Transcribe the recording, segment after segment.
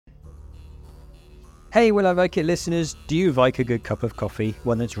Hey, Will I Like It listeners, do you like a good cup of coffee,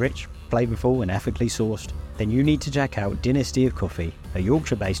 one that's rich, flavourful and ethically sourced? Then you need to check out Dynasty of Coffee, a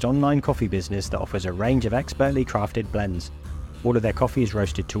Yorkshire-based online coffee business that offers a range of expertly crafted blends. All of their coffee is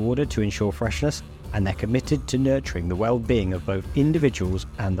roasted to order to ensure freshness, and they're committed to nurturing the well-being of both individuals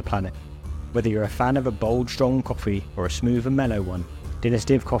and the planet. Whether you're a fan of a bold, strong coffee or a smooth and mellow one,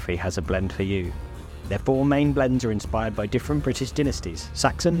 Dynasty of Coffee has a blend for you. Their 4 main blends are inspired by different British dynasties: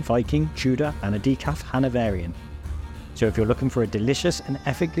 Saxon, Viking, Tudor and a decaf Hanoverian. So if you're looking for a delicious and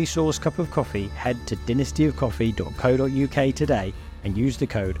ethically sourced cup of coffee, head to dynastyofcoffee.co.uk today and use the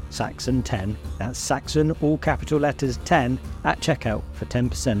code SAXON10, that's Saxon all capital letters 10, at checkout for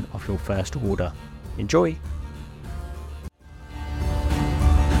 10% off your first order. Enjoy!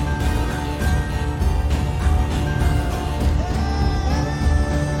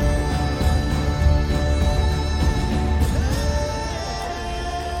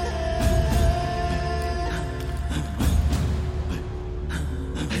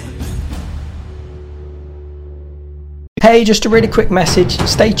 Hey, just a really quick message.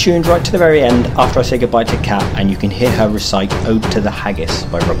 Stay tuned right to the very end after I say goodbye to Kat and you can hear her recite Ode to the Haggis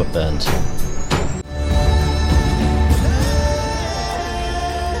by Robert Burns.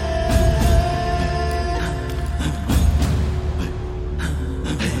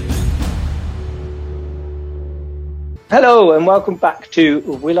 Hello and welcome back to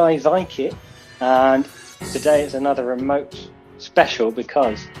Will I Like It? And today it's another remote special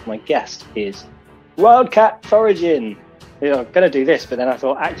because my guest is Wildcat Foraging. I'm going to do this, but then I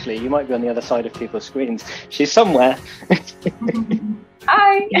thought, actually, you might be on the other side of people's screens. She's somewhere.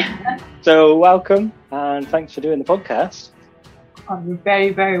 Hi. So welcome, and thanks for doing the podcast. Oh, you're very,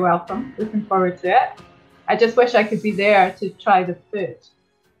 very welcome. Looking forward to it. I just wish I could be there to try the food.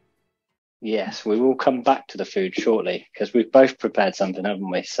 Yes, we will come back to the food shortly, because we've both prepared something, haven't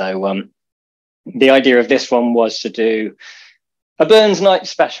we? So the idea of this one was to do a Burns Night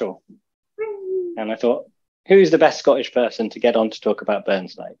special. And I thought, who's the best Scottish person to get on to talk about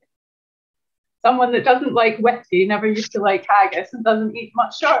Burns Night? Someone that doesn't like whiskey, never used to like haggis, and doesn't eat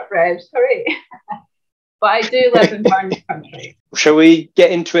much shortbread. Hooray. But I do live in Burns country. Shall we get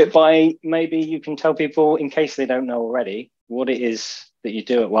into it by, maybe you can tell people, in case they don't know already, what it is that you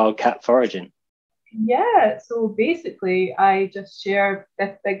do at Wildcat Foraging? Yeah, so basically I just share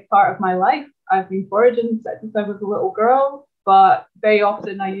this big part of my life. I've been foraging since I was a little girl, but very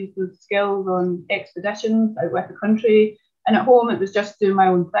often I use those skills on expeditions out with the country, and at home it was just doing my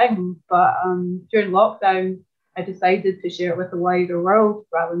own thing. But during lockdown, I decided to share it with the wider world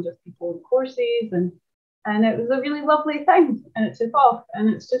rather than just people on courses, and it was a really lovely thing, and it took off. And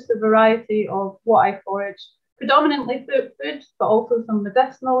it's just a variety of what I forage, predominantly food, but also some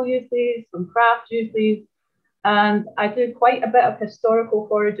medicinal uses, some craft uses, and I do quite a bit of historical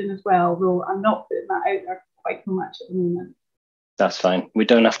foraging as well, though I'm not putting that out there quite so much at the moment. That's fine. We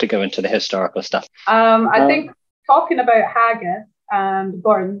don't have to go into the historical stuff. I think talking about haggis and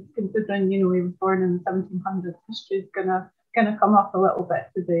Burns, considering, he was born in the 1700s, history's gonna come up a little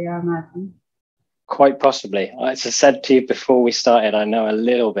bit today, I imagine. Quite possibly. As I said to you before we started, I know a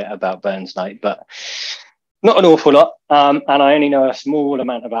little bit about Burns Night, but not an awful lot. And I only know a small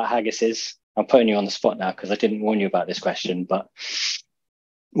amount about haggises. I'm putting you on the spot now because I didn't warn you about this question, but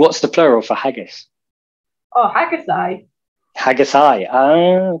what's the plural for haggis? Oh, haggisi. Haggisi.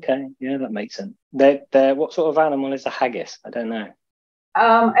 Oh, okay. Yeah, that makes sense. What sort of animal is a haggis? I don't know.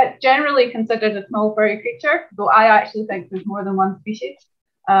 It's generally considered a small furry creature, though I actually think there's more than one species.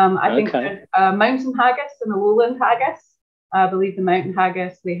 I think there's a mountain haggis and a lowland haggis. I believe the mountain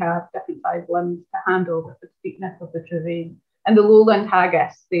haggis, they have different size limbs to handle the steepness of the terrain. And the lowland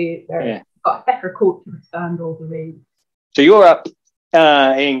haggis, they've got a thicker coat to withstand all the rain. So you're up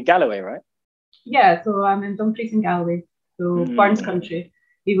in Galloway, right? Yeah, so I'm in Dumfries and Galloway. So Burns country.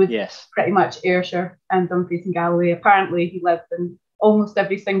 He was pretty much Ayrshire and Dumfries and Galloway. Apparently he lived in almost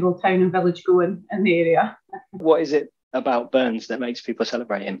every single town and village going in the area. What is it about Burns that makes people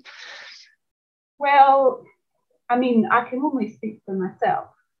celebrate him? Well, I mean, I can only speak for myself,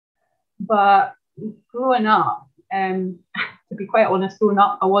 but growing up, to be quite honest,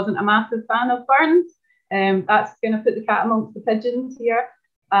 I wasn't a massive fan of Burns. That's going to put the cat amongst the pigeons here,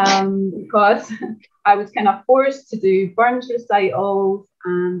 because I was kind of forced to do Burns recitals,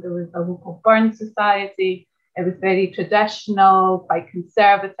 and there was a local Burns society. It was very traditional, quite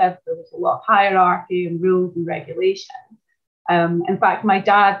conservative. There was a lot of hierarchy and rules and regulations. In fact, my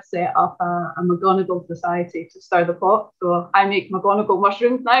dad set up a McGonagall society to stir the pot. So I make McGonagall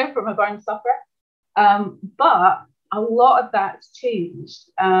mushrooms now for my Burns supper. But a lot of that's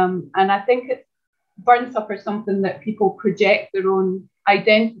changed. And I think Burns supper is something that people project their own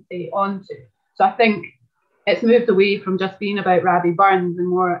identity onto. So I think it's moved away from just being about Rabbie Burns and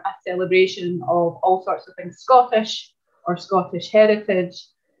more a celebration of all sorts of things Scottish or Scottish heritage.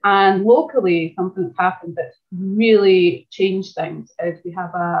 And locally, something that's happened that's really changed things is we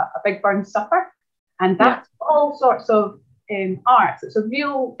have a big Burns supper, and that's all sorts of arts.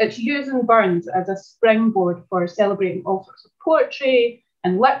 It's using Burns as a springboard for celebrating all sorts of poetry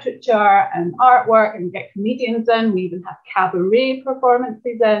and literature and artwork, and get comedians in. We even have cabaret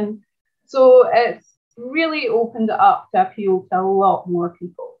performances in. So it's really opened it up to appeal to a lot more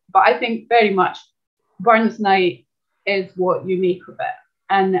people. But I think very much Burns Night is what you make of it.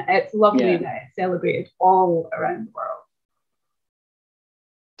 And it's lovely that it's celebrated all around the world.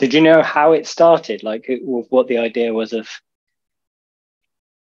 Did you know how it started? Like what the idea was of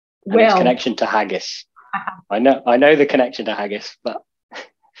its connection to haggis? I know the connection to haggis, but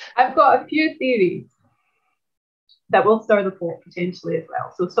I've got a few theories that will stir the pot potentially as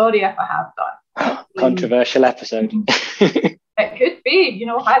well. So sorry if I have done. Controversial episode. It could be,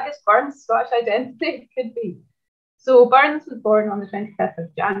 haggis, Burns, Scottish identity, it could be. So Burns was born on the 25th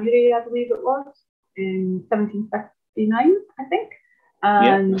of January, I believe it was, in 1759, I think.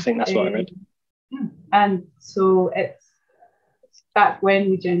 And, I think that's what I read. And so that's when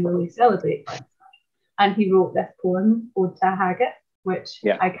we generally celebrate Burns. And he wrote this poem, Ode to a Haggis, which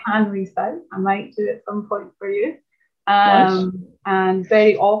I can recite. I might do at some point for you. Nice. And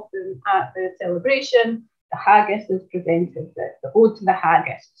very often at the celebration, the haggis is presented, the Ode to the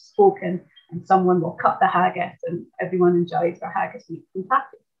Haggis is spoken, and someone will cut the haggis and everyone enjoys their haggis meat and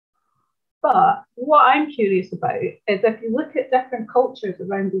happy. But what I'm curious about is if you look at different cultures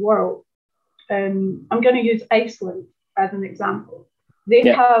around the world, I'm going to use Iceland as an example. They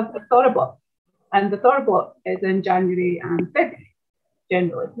have a Thorrablot, and the Thorrablot is in January and February,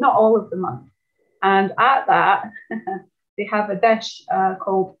 generally, not all of the month. And at that, they have a dish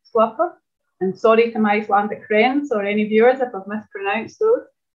called slapper. And sorry to my Icelandic friends or any viewers if I've mispronounced those.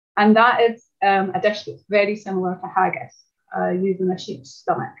 And that is a dish that's very similar to haggis, using a sheep's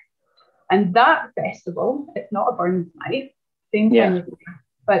stomach. And that festival, it's not a Burns Night, same time of year,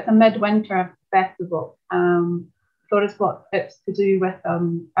 but it's a midwinter festival. Thorrablot, it's to do with,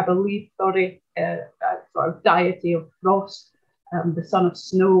 I believe, a sort of deity of frost, the son of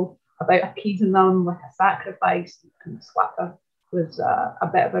snow, about appeasing them with a sacrifice. And slapper was a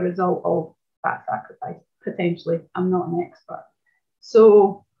bit of a result of that sacrifice, potentially. I'm not an expert.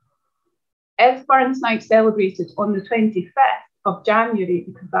 So is Burns Night celebrated on the 25th of January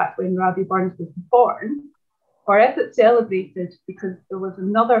because that's when Rabbie Burns was born? Or is it celebrated because there was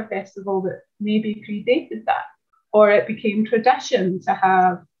another festival that maybe predated that? Or it became tradition to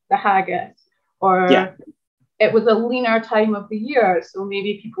have the haggis? Or it was a leaner time of the year, so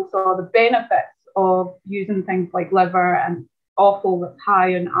maybe people saw the benefits of using things like liver and offal that's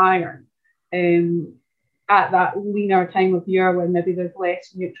high in iron at that leaner time of year when maybe there's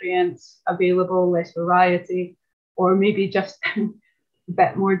less nutrients available, less variety, or maybe just a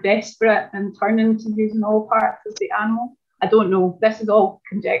bit more desperate and turning to using all parts of the animal. I don't know. This is all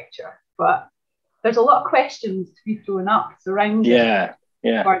conjecture, but there's a lot of questions to be thrown up surrounding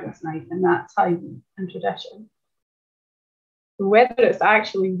Burns Night and that time and tradition. So whether it's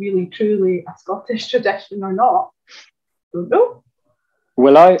actually really truly a Scottish tradition or not, I don't know.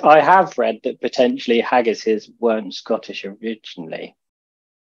 Well, I have read that potentially haggises weren't Scottish originally.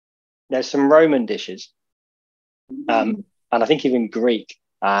 There's some Roman dishes, and I think even Greek,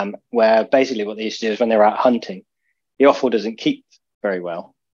 where basically what they used to do is when they were out hunting, the offal doesn't keep very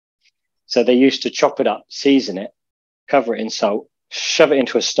well. So they used to chop it up, season it, cover it in salt, shove it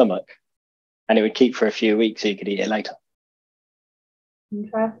into a stomach, and it would keep for a few weeks so you could eat it later.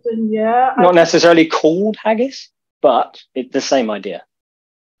 Interesting, yeah. Not necessarily called haggis, but it's the same idea.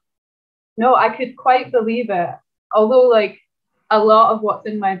 No, I could quite believe it. Although, like, a lot of what's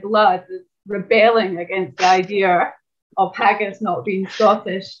in my blood is rebelling against the idea of haggis not being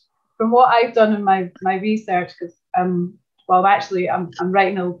Scottish. From what I've done in my research, because I'm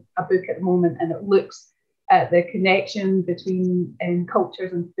writing a book at the moment, and it looks at the connection between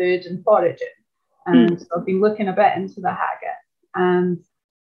cultures and food and foraging. And so I've been looking a bit into the haggis. And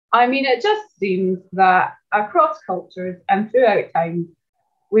I mean, it just seems that across cultures and throughout time,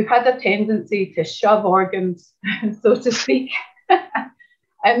 we've had a tendency to shove organs, so to speak,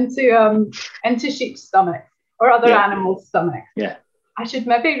 into sheep's stomachs or other animals' stomachs. Yeah. I should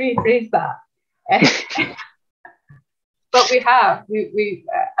maybe rephrase that. But we have, we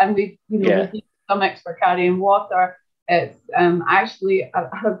use stomachs for carrying water. It's actually a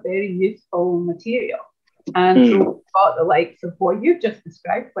very useful material. And so we've got the likes of what you've just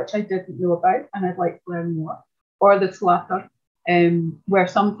described, which I didn't know about, and I'd like to learn more, or the slapper, where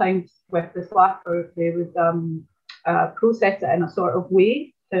sometimes with the slapper they would process it in a sort of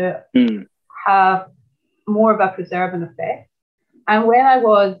way to have more of a preserving effect. And when I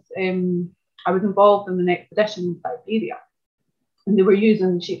was involved in an expedition in Siberia, and they were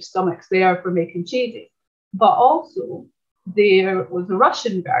using sheep stomachs there for making cheeses. But also there was a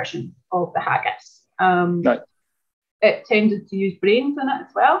Russian version of the haggis. Right. It tended to use brains in it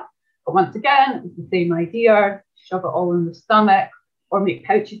as well. But once again, it was the same idea: shove it all in the stomach, or make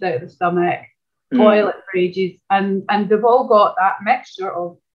pouches out of the stomach, boil it for ages, and they've all got that mixture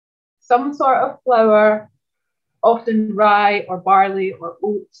of some sort of flour, often rye or barley or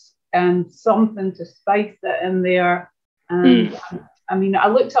oats, and something to spice it in there. And I mean, I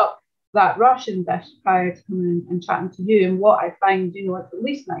looked up that Russian dish prior to coming and chatting to you, and what I find, it's at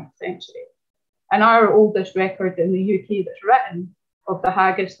least 9th century. And our oldest record in the UK that's written of the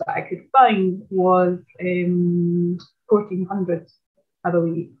haggis that I could find was 1400s, I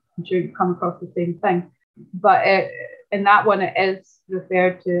believe. I'm sure you've come across the same thing. But in that one, it is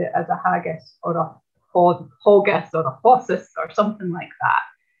referred to as a haggis or a haggis or a hossis or something like that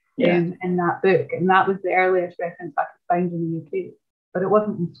in that book. And that was the earliest reference I could find in the UK. But it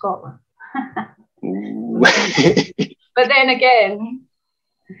wasn't in Scotland. But then again,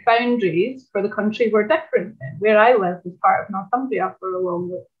 boundaries for the country were different. Where I lived was part of Northumbria for a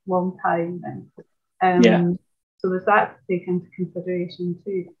long time. And so there's that to take into consideration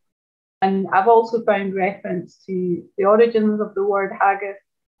too. And I've also found reference to the origins of the word haggis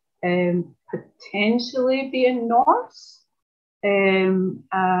potentially being Norse. And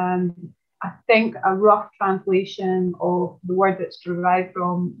I think a rough translation of the word that's derived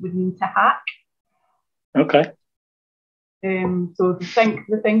from would mean to hack. Okay. So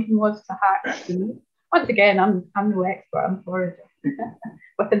the thinking was to hack the meat. Once again, I'm no expert, I'm foraging.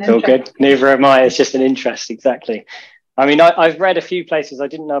 It's all good. Neither am I. It's just an interest, exactly. I mean, I've read a few places. I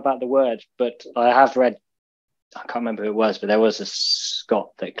didn't know about the word, but I have read, I can't remember who it was, but there was a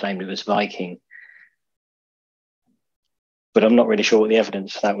Scot that claimed it was Viking. But I'm not really sure what the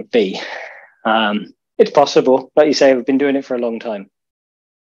evidence for that would be. It's possible. Like you say, we've been doing it for a long time.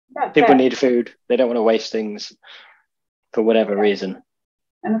 People need food. They don't want to waste things for whatever reason.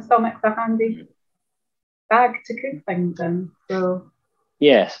 And the stomach's a handy bag to cook things in. So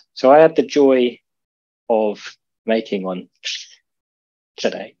yes. So I had the joy of making one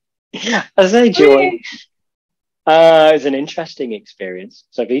today. I say joy. It was an interesting experience.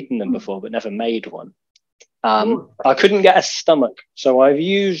 So I've eaten them before, but never made one. I couldn't get a stomach, so I've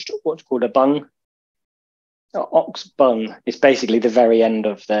used what's called a bung. Ox bung. It's basically the very end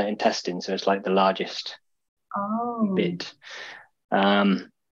of the intestine, so it's like the largest bit.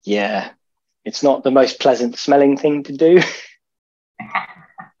 It's not the most pleasant smelling thing to do.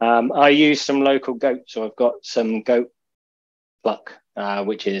 I use some local goat, so I've got some goat pluck,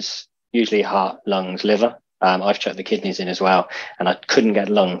 which is usually heart, lungs, liver. I've chucked the kidneys in as well, and I couldn't get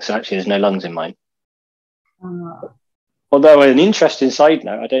lungs, so actually there's no lungs in mine. Although an interesting side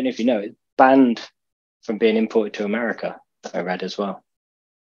note, I don't know if you know, it's banned from being imported to America, I read as well.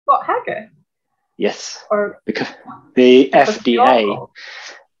 What, haggis? Yes, because the FDA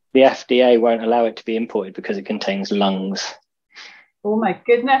won't allow it to be imported because it contains lungs. Oh my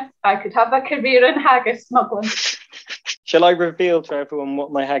goodness, I could have a career in haggis smuggling. Shall I reveal to everyone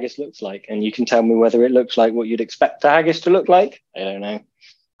what my haggis looks like, and you can tell me whether it looks like what you'd expect a haggis to look like? I don't know.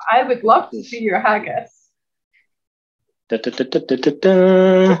 I would love to see your haggis. Da, da, da, da, da,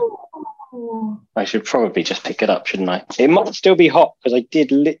 da. I should probably just pick it up, shouldn't I? It might still be hot because I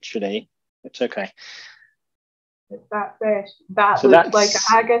did literally. It's okay. It's that fresh. That looks like a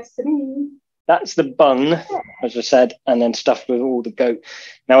haggis to me. That's the bung, as I said, and then stuffed with all the goat.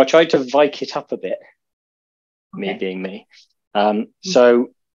 Now I tried to Vike it up a bit, me being me.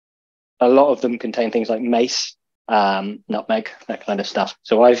 So a lot of them contain things like mace, nutmeg, that kind of stuff.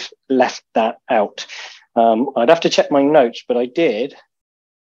 So I've left that out. I'd have to check my notes, but I did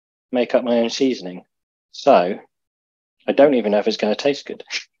make up my own seasoning. So I don't even know if it's going to taste good.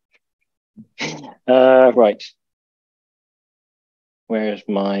 Right. Where's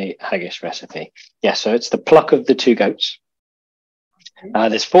my haggis recipe? Yeah, so it's the pluck of the 2 goats.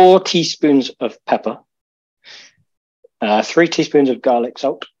 There's 4 teaspoons of pepper, 3 teaspoons of garlic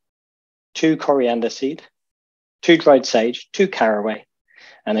salt, 2 coriander seed, 2 dried sage, 2 caraway,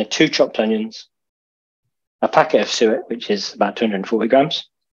 and then 2 chopped onions, a packet of suet, which is about 240 grams,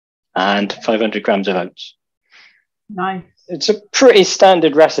 and 500 grams of oats. Nice. It's a pretty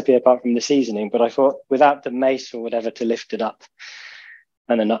standard recipe apart from the seasoning, but I thought without the mace or whatever to lift it up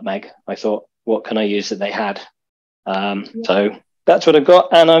and the nutmeg, I thought, what can I use that they had? So that's what I've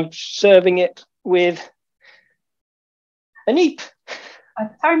got, and I'm serving it with a neep, a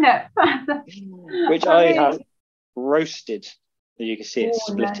turnip, which I have roasted. So you can see it's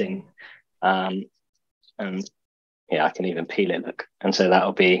splitting. Nice. And yeah, I can even peel it, look. And so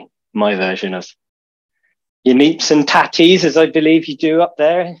that'll be my version of your neeps and tatties, as I believe you do up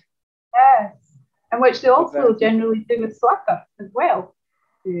there. Yes, and which they also generally do with slacker as well.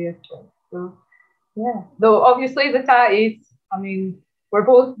 So, yeah. Though obviously the tatties, I mean, we're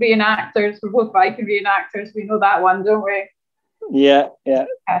both reenactors, we're both Viking reenactors, we know that one, don't we? Yeah.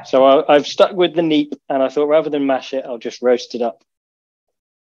 So I've stuck with the neep, and I thought rather than mash it, I'll just roast it up,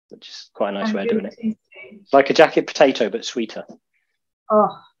 which is quite a nice way of doing it. It's like a jacket potato, but sweeter.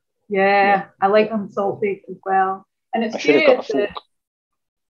 Oh, yeah. I like them salt baked as well. And it's curious that...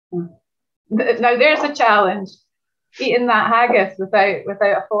 Now there's a challenge. Eating that haggis without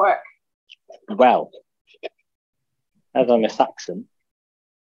a fork. Well, as I'm a Saxon.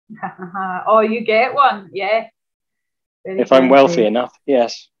 Oh, you get one, yeah. If I'm wealthy enough,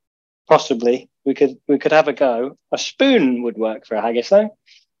 yes. Possibly. We could have a go. A spoon would work for a haggis, though.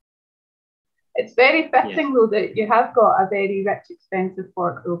 It's very fitting, though, that you have got a very rich, expensive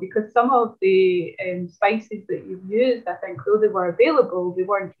fork, though, because some of the spices that you've used, I think, though they were available, they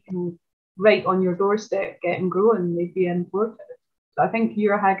weren't, right on your doorstep getting grown. They'd be imported. So I think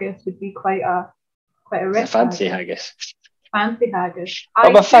your haggis would be quite a rich fancy haggis. Fancy haggis.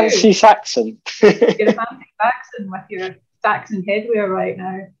 I'm a fancy Saxon. You're a fancy Saxon with your Saxon headwear right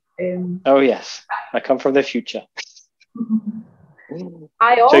now. Oh yes, I come from the future.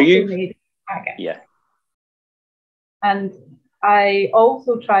 I also made haggis. Yeah. And I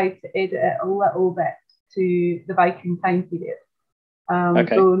also tried to edit it a little bit to the Viking time period.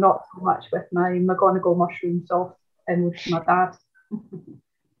 Though not so much with my McGonagall mushroom sauce and with my dad,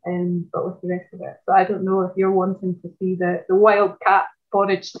 but with the rest of it. So I don't know if you're wanting to see the wildcat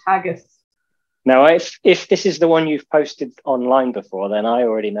foraged haggis. Now, if this is the one you've posted online before, then I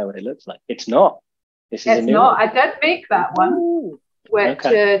already know what it looks like. It's not. This is a new one. I did make that one, which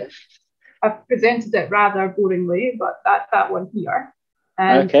I've presented it rather boringly, but that's that one here.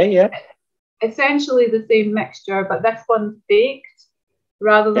 And essentially the same mixture, but this one's baked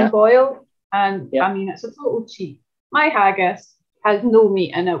rather than boiled. And I mean, it's a total cheat. My haggis has no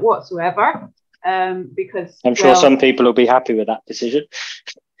meat in it whatsoever, because I'm sure some people will be happy with that decision.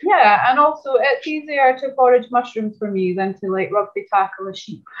 Yeah, and also it's easier to forage mushrooms for me than to like rugby tackle a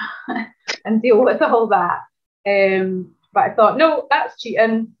sheep and deal with all that. But I thought, no, that's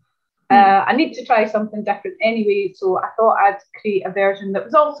cheating. I need to try something different anyway, so I thought I'd create a version that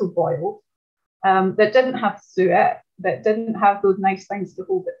was also boiled, that didn't have suet, that didn't have those nice things to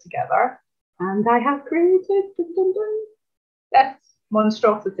hold it together. And I have created this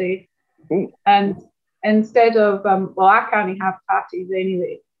monstrosity. Ooh. And instead of, I can't have patties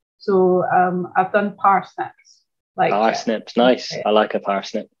anyway, so I've done parsnips. Parsnips, nice. I like a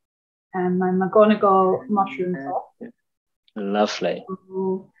parsnip. And my McGonagall mushroom sauce. Lovely.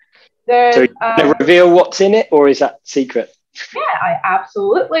 So you reveal what's in it, or is that secret? Yeah,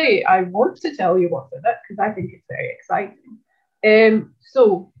 I want to tell you what's in it because I think it's very exciting.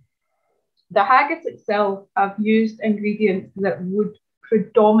 So the haggis itself, I've used ingredients that would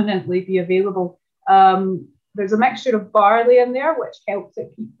predominantly be available. There's a mixture of barley in there, which helps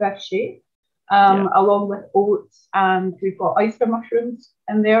it keep this shape, along with oats, and we've got oyster mushrooms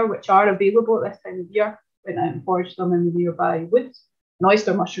in there, which are available at this time of year. Went out and foraged them in the nearby woods. And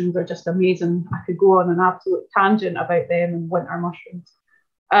oyster mushrooms are just amazing. I could go on an absolute tangent about them and winter mushrooms.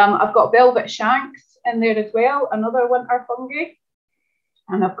 I've got velvet shanks in there as well, another winter fungi.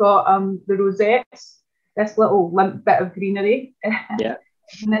 And I've got the rosettes, this little limp bit of greenery. Yeah.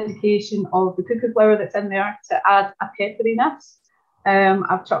 An indication of the cuckoo flower that's in there to add a pepperiness.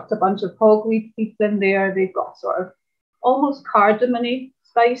 I've chucked a bunch of hogweed seeds in there. They've got sort of almost cardamom-y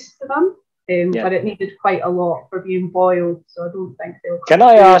spice to them. But it needed quite a lot for being boiled, so I don't think they'll... Can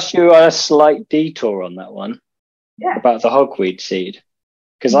I ask you a slight detour on that one? Yeah. About the hogweed seed?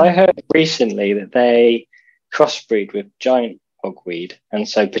 Because I heard recently that they crossbreed with giant hogweed, and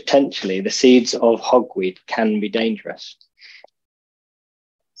so potentially the seeds of hogweed can be dangerous.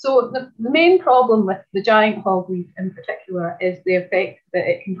 So the main problem with the giant hogweed in particular is the effect that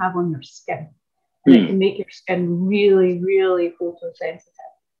it can have on your skin. And it can make your skin really, really photosensitive.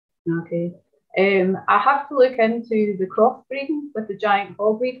 Okay. I have to look into the crossbreeding with the giant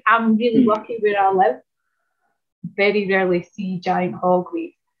hogweed. I'm really lucky where I live. Very rarely see giant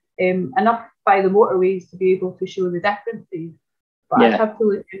hogweed. Enough by the motorways to be able to show the differences. But I have to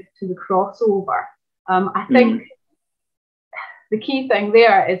look into the crossover. I think the key thing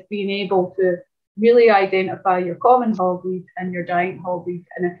there is being able to really identify your common hogweed and your giant hogweed.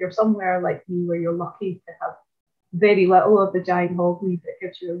 And if you're somewhere like me where you're lucky to have very little of the giant hogweed. It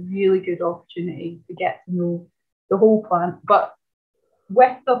gives you a really good opportunity to get to know the whole plant. But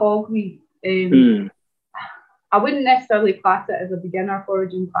with the hogweed, I wouldn't necessarily class it as a beginner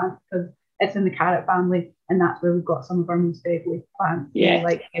foraging plant because it's in the carrot family, and that's where we've got some of our most deadly plants,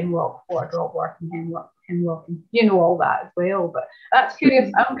 like hemlock, water-dropwork, and hemlock, and you know all that as well. But that's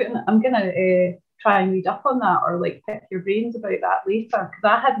curious. I'm gonna try and read up on that, or like pick your brains about that later, because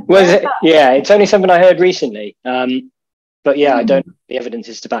I hadn't. Yeah, it's only something I heard recently. But yeah, I don't know the evidence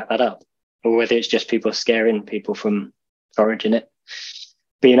is to back that up, or whether it's just people scaring people from foraging it,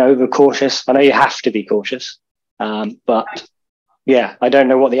 being overcautious. I know you have to be cautious, but yeah, I don't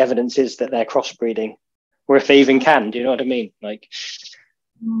know what the evidence is that they're crossbreeding, or if they even can. Do you know what I mean? Like,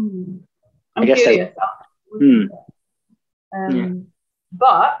 I'm I guess curious.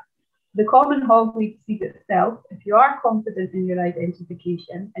 But the common hogweed seed itself, if you are confident in your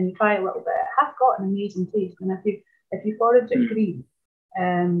identification and you try a little bit, it has got an amazing taste. And if you forage it green,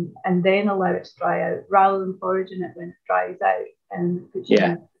 and then allow it to dry out, rather than foraging it when it dries out and puts you in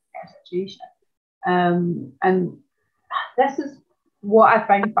a situation. And this is what I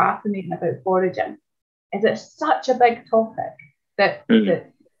find fascinating about foraging, is it's such a big topic that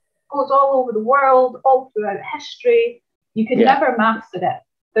goes all over the world, all throughout history. You can never master it.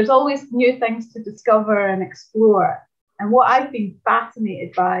 There's always new things to discover and explore. And what I've been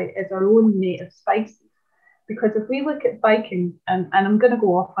fascinated by is our own native spices. Because if we look at Viking, and I'm going to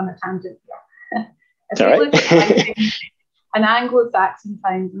go off on a tangent here. If we look at Viking and Anglo-Saxon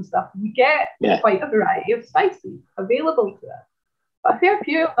times and stuff, we get quite a variety of spices available to us. But a fair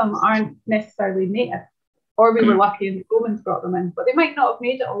few of them aren't necessarily native. Or we were lucky and the Romans brought them in. But they might not have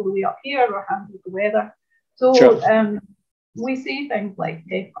made it all the way up here or handled the weather. So we see things like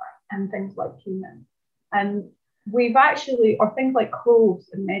pepper and things like cumin. And we've actually, or things like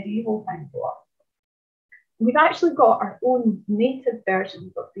cloves in medieval times, we've actually got our own native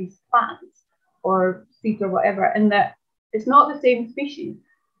versions of these plants or seeds or whatever, in that it's not the same species,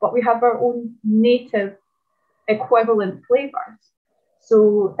 but we have our own native equivalent flavours.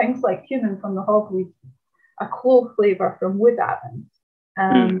 So things like cumin from the hogweed, a clove flavour from wood avens,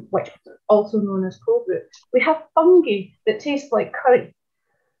 which is also known as clove root. We have fungi that taste like curry.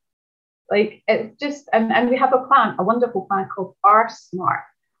 Like, it's just, and we have a wonderful plant called arsnart,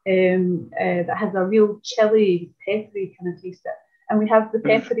 that has a real chili, peppery kind of taste to it. And we have the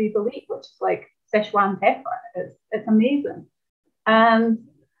peppery bolete, which is like Szechuan pepper. It's amazing. And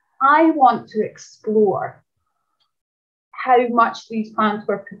I want to explore how much these plants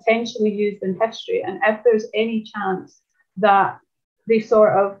were potentially used in history, and if there's any chance that they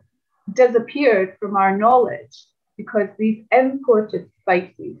sort of disappeared from our knowledge because these imported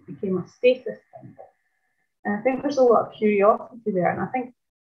spices became a status symbol. And I think there's a lot of curiosity there. And I think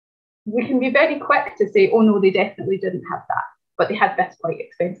we can be very quick to say, oh no, they definitely didn't have that, but they had this quite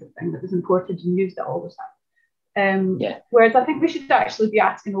expensive thing that was imported and used it all the time. Whereas I think we should actually be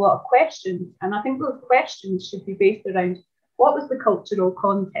asking a lot of questions. And I think those questions should be based around what was the cultural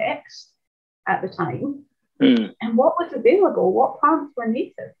context at the time, and what was available, what plants were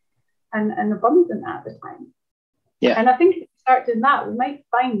native and abundant at the time. And I think if we start doing that, we might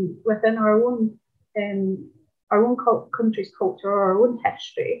find within our own country's culture or our own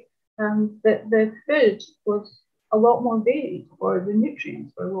history that the food was a lot more varied, or the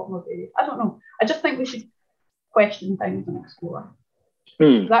nutrients were a lot more varied. I don't know. I just think we should question things and explore.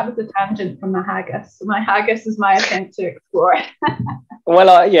 That was a tangent from my haggis. So my haggis is my attempt to explore. Well,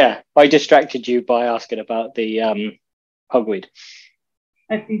 I distracted you by asking about the hogweed.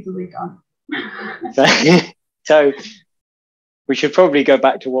 It's easily done. So we should probably go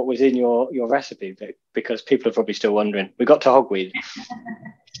back to what was in your recipe, because people are probably still wondering. We got to hogweed.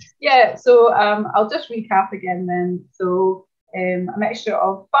 So I'll just recap again then. So a mixture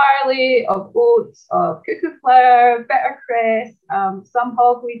of barley, of oats, of cuckoo flour, bittercress, some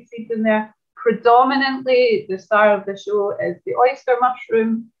hogweed seeds in there. Predominantly, the star of the show is the oyster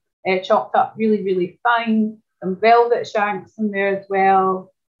mushroom, chopped up really, really fine. Some velvet shanks in there as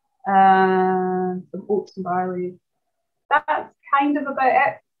well. Some oats and barley. That's kind of about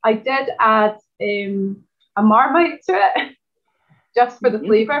it. I did add a Marmite to it, just for the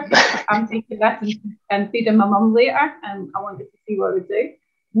flavour. I'm taking this and feeding my mum later, and I wanted to see what it would do.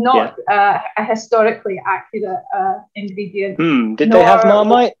 Not a historically accurate ingredient. Did they have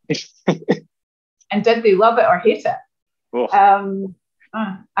Marmite? And did they love it or hate it? Oh.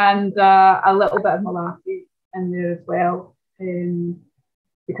 And a little bit of molasses in there as well,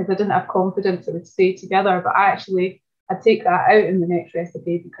 because I didn't have confidence it would stay together. But I'd take that out in the next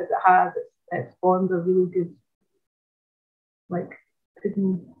recipe, because it's formed a really good, like,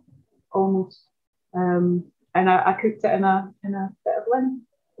 pudding almost. and I cooked it in a bit of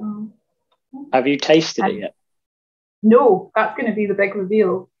lint. Have you tasted it yet? No, that's going to be the big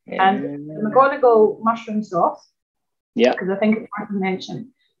reveal. Yeah. And the McGonagall mushroom sauce, Yeah, because I think it's worth a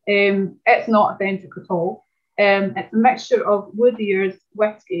mention. It's not authentic at all. It's a mixture of Wood Ear's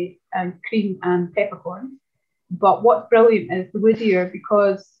whiskey and cream and peppercorns. But what's brilliant is the Wood Ear,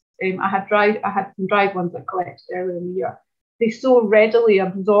 because I had some dried ones I collected earlier in the year. They so readily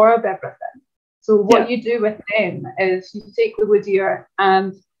absorb everything. So what you do with them is you take the Wood Ear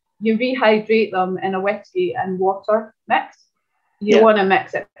and you rehydrate them in a whiskey and water mix. You want to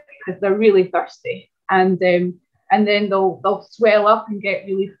mix it because they're really thirsty, and then they'll swell up and get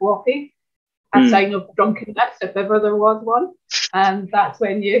really floppy, a sign of drunkenness if ever there was one. And that's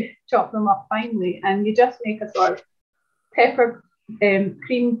when you chop them up finely, and you just make a sort of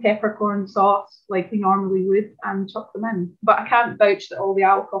cream peppercorn sauce like you normally would, and chop them in. But I can't vouch that all the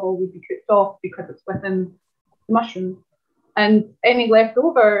alcohol would be cooked off because it's within the mushrooms. And any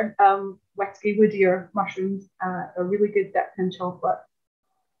leftover whiskey Wood Ear mushrooms are really good dipped in chocolate.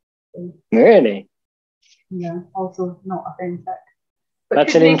 Really? Yeah, also not authentic. But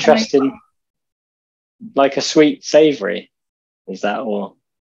that's an interesting, like a sweet savoury. Is that all?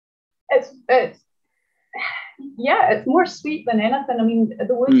 It's more sweet than anything. I mean,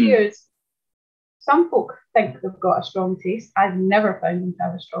 the Wood Ears, some folk think they've got a strong taste. I've never found them to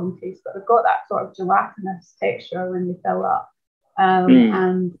have a strong taste, but they've got that sort of gelatinous texture when they fill up.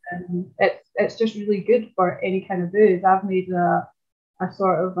 And it's just really good for any kind of booze. I've made a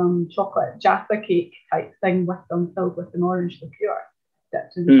sort of chocolate Jaffa cake type thing with them, filled with an orange liqueur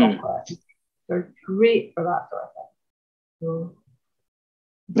dipped in chocolate. They're great for that sort of thing.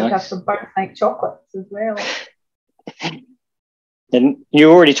 So we have some burnt like chocolates as well. And you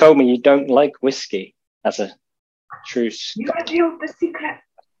already told me you don't like whiskey as a truce. You revealed the secret.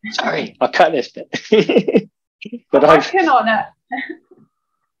 Sorry, I'll cut this bit. But I'm working on it.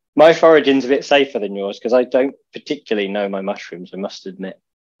 My foraging's a bit safer than yours because I don't particularly know my mushrooms, I must admit.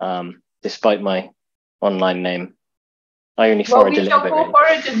 Despite my online name, I only forage a little bit. We shall go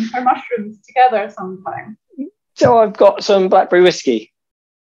foraging for mushrooms together sometime. So I've got some blackberry whiskey.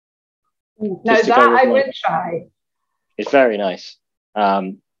 Now that I would try. It's very nice.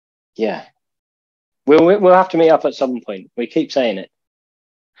 Yeah, we'll have to meet up at some point. We keep saying it.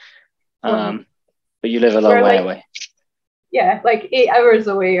 But you live a long way away. Yeah, like 8 hours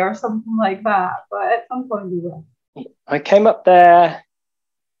away or something like that. But at some point we will. I came up there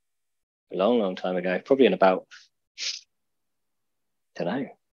a long time ago, probably in about, I don't know,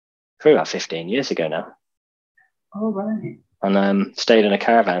 probably about 15 years ago now. Oh, right. And stayed in a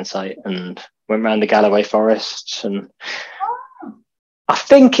caravan site and went around the Galloway forests. And I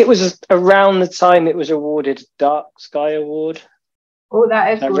think it was around the time it was awarded Dark Sky Award. Oh,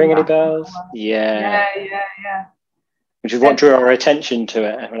 that is Does that ring any bells? Yeah. Which is what drew our attention to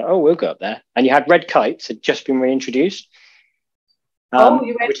it. And we're like, we'll go up there. And you had red kites, had just been reintroduced.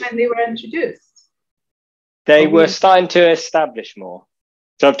 You went when they were introduced? They were starting to establish more.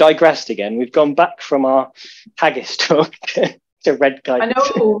 So I've digressed again. We've gone back from our haggis talk to red kites. I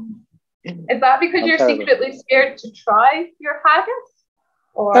know. Is that because you're secretly scared to try your haggis?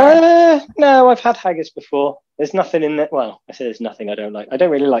 Or? No, I've had haggis before. There's nothing in that. Well, I say there's nothing I don't like. I don't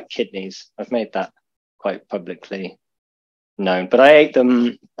really like kidneys. I've made that quite publicly known. But I ate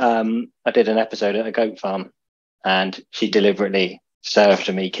them. I did an episode at a goat farm, and she deliberately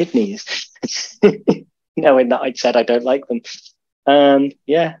served me kidneys, knowing that I'd said I don't like them.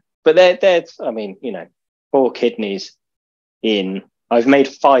 Yeah, but they're. I mean, 4 kidneys in. I've made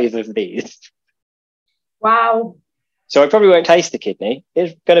 5 of these. Wow. So I probably won't taste the kidney.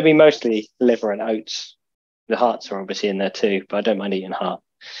 It's going to be mostly liver and oats. The hearts are obviously in there too, but I don't mind eating heart.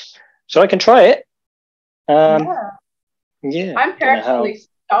 So I can try it. Yeah. I'm personally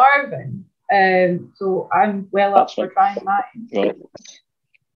starving. So I'm well up for trying mine. Well,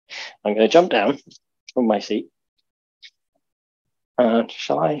 I'm going to jump down from my seat.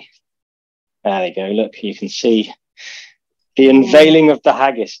 Shall I? There we go. Look, you can see the unveiling of the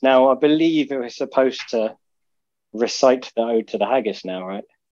haggis. Now, I believe it was supposed to recite the ode to the haggis now, right?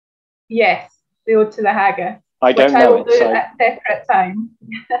 Yes, the ode to the haggis. I don't know it. So at a separate time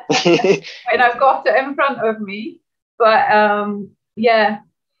when I've got it in front of me. But yeah.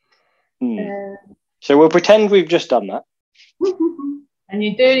 So we'll pretend we've just done that. And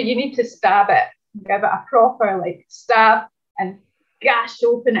you need to stab it. Give it a proper stab and gash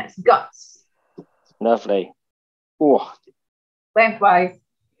open its guts. Lovely. Oh. Lengthwise.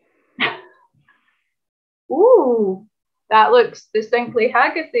 Ooh, that looks distinctly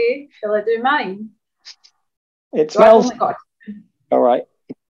haggisy. Shall I do mine? It smells all right.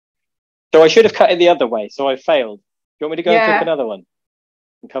 So I should have cut it the other way. So I failed. Do you want me to go and cook another one?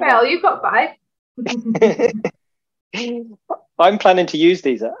 And come Well, back? you've got 5. I'm planning to use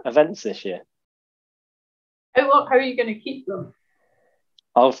these at events this year. How are you going to keep them?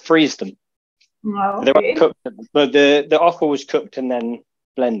 I'll freeze them. Oh, They okay. won't cook them. But the offal was cooked and then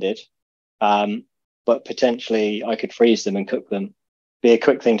blended. But potentially I could freeze them and cook them. Be a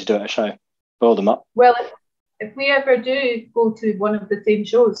quick thing to do at a show. Boil them up. Well, if we ever do go to one of the same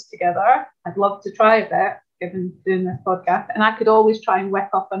shows together, I'd love to try a bit, given doing this podcast. And I could always try and whip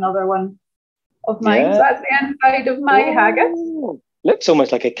up another one of mine. Yeah. So that's the inside of my haggis. Looks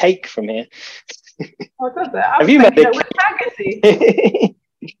almost like a cake from here. What does it? Have you made it with haggis?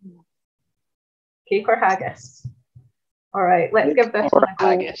 Cake or haggis? All right, let's give this one a go.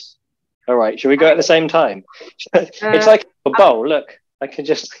 Haggis. All right, should we go at the same time? It's like a bowl. Look, I can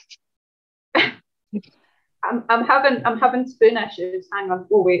just. I'm having spoon issues. Hang on.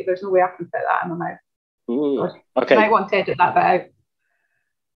 Oh wait, there's no way I can fit that in my mouth. Ooh, okay. I might want to edit that bit out.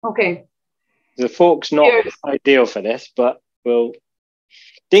 Okay. The fork's not ideal for this, but we'll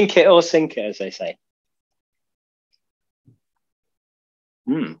dink it or sink it, as they say.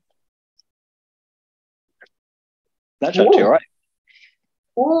 That's actually all right.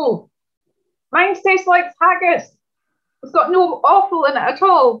 Oh, mine tastes like haggis. It's got no offal in it at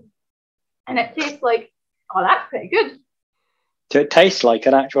all. And it tastes like, oh, that's pretty good. So it tastes like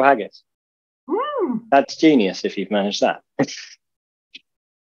an actual haggis. That's genius if you've managed that.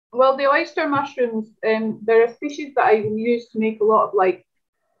 Well, the oyster mushrooms, they're a species that I use to make a lot of like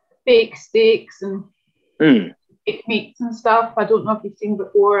fake steaks and fake meats and stuff. I don't know if you've seen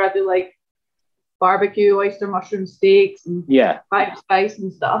before. I do like barbecue oyster mushroom steaks and five spice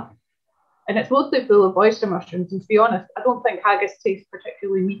and stuff. And it's mostly full of oyster mushrooms. And to be honest, I don't think haggis tastes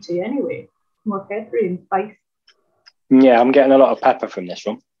particularly meaty anyway. It's more peppery and spicy. Yeah, I'm getting a lot of pepper from this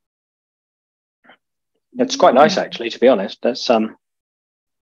one. It's quite nice, actually, to be honest. That's I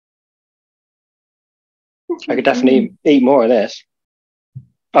could definitely eat more of this.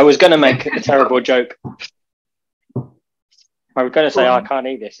 I was going to make a terrible joke. I was going to say, I can't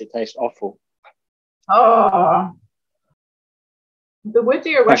eat this. It tastes awful. Oh, the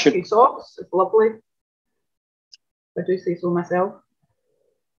Whittier whiskey sauce is lovely. I do say so myself.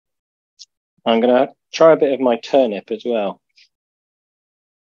 I'm going to try a bit of my turnip as well,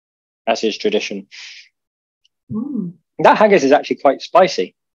 as is tradition. That haggis is actually quite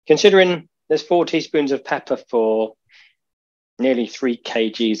spicy, considering there's 4 teaspoons of pepper for nearly 3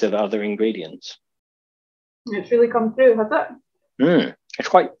 kgs of other ingredients. It's really come through, has it? It's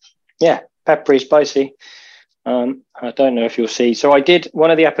quite, peppery, spicy. I don't know if you'll see. So I did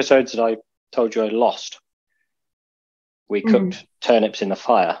one of the episodes that I told you I lost. We cooked turnips in the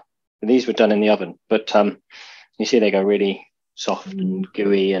fire. And these were done in the oven, but you see they go really soft and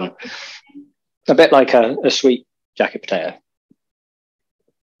gooey and a bit like a sweet jacket potato.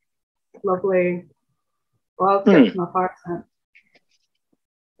 Lovely. Well, it's my part then.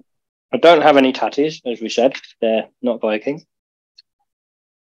 I don't have any tatties, as we said. They're not Viking.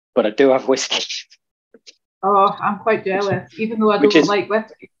 But I do have whiskey. Oh, I'm quite jealous. Even though I don't like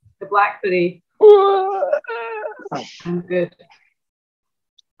whiskey, the blackberry. I'm good.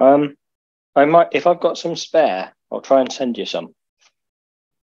 I might, if I've got some spare, I'll try and send you some.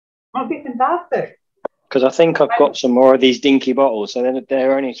 That'd be fantastic. Because I think I've got some more of these dinky bottles. So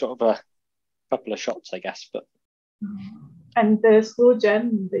they're only sort of a couple of shots, I guess. But and the slow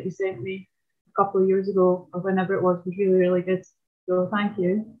gin that you sent me a couple of years ago, or whenever it was really, really good. So thank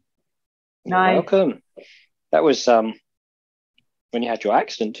you. Nice. You're welcome. That was when you had your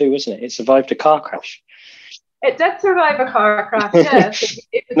accident too, wasn't it? It survived a car crash. It did survive a car crash, yes.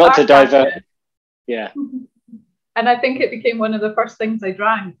 It was not to divert. Yeah. And I think it became one of the first things I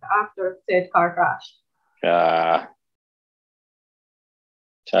drank after said car crash.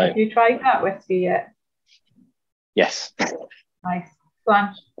 So have you tried that whiskey yet? Yes. Nice.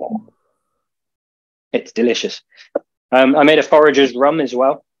 Fun. It's delicious. I made a Forager's rum as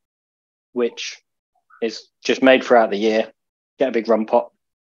well, which is just made throughout the year. Get a big rum pot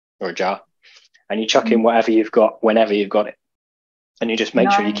or a jar, and you chuck in whatever you've got whenever you've got it. And you just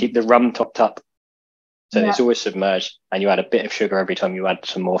make sure you keep the rum topped up. So it's always submerged, and you add a bit of sugar every time you add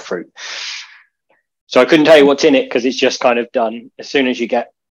some more fruit. So I couldn't tell you what's in it because it's just kind of done. As soon as you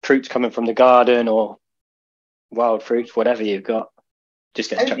get fruits coming from the garden or wild fruits, whatever you've got, just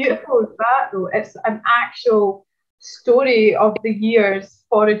gets chucked in. How beautiful is that, though? It's an actual story of the years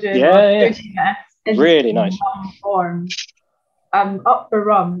foraging. Yeah. Really nice. Form. I'm up for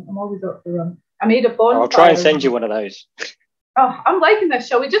rum. I'm always up for rum. I made a bonfire. I'll try and send you one of those. Oh, I'm liking this.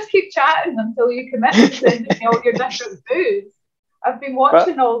 Shall we just keep chatting until you commit to sending me all your different foods? I've been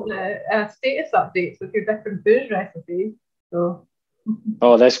watching all the status updates with your different booze recipes. So.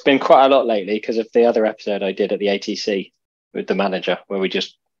 Oh, there's been quite a lot lately because of the other episode I did at the ATC with the manager, where we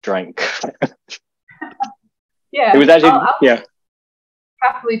just drank. Yeah, it was actually I'll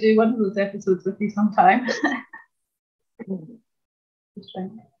happily do one of those episodes with you sometime.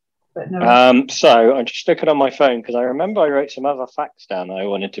 But no. So I'm just looking on my phone because I remember I wrote some other facts down that I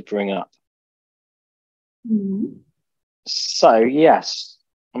wanted to bring up. Mm-hmm. So yes,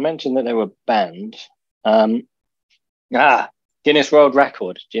 I mentioned that they were banned. Guinness World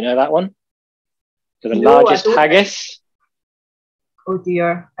Record. Do you know that one? For the largest haggis. Oh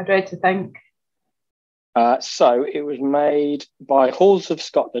dear, I dread to think. So it was made by Halls of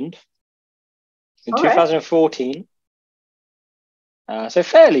Scotland in 2014. So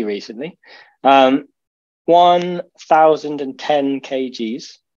fairly recently. 1,010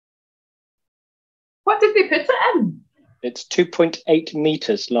 kgs. What did they put it in? It's 2.8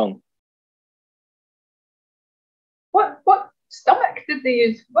 meters long. What stomach did they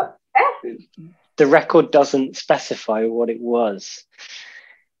use? What? The record doesn't specify what it was.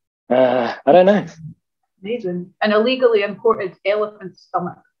 I don't know. Amazing. An illegally imported elephant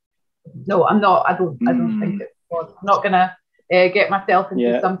stomach. No, I'm not. I don't think it was. I'm not gonna get myself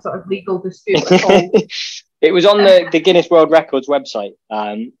into some sort of legal dispute at all. It was on the Guinness World Records website.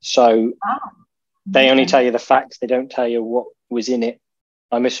 They only tell you the facts. They don't tell you what was in it.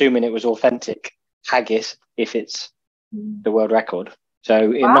 I'm assuming it was authentic haggis if it's the world record.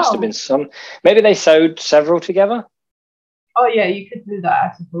 So it must have been some. Maybe they sewed several together. Oh yeah, you could do that,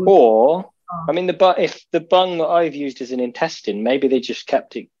 I suppose. Or I mean, if the bung that I've used is an intestine, maybe they just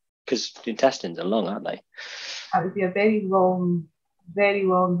kept it because intestines are long, aren't they? That would be a very long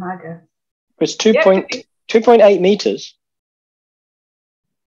haggis. It's 2.8 meters.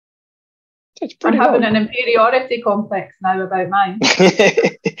 It's pretty I'm having long. an inferiority complex now about mine.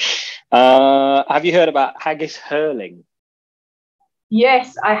 Have you heard about haggis hurling?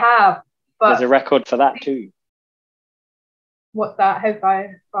 Yes, I have. But there's a record for that too. What's that? How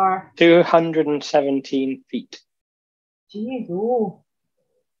far? 217 feet. Jeez,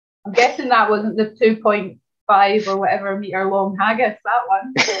 I'm guessing that wasn't the 2.5 or whatever meter long haggis, that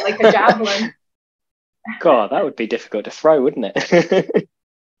one. Like a javelin. God, that would be difficult to throw, wouldn't it?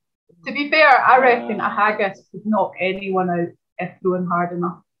 To be fair, I reckon a haggis could knock anyone out if thrown hard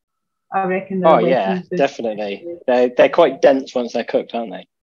enough. I reckon. Oh yeah, definitely. They're quite dense once they're cooked, aren't they?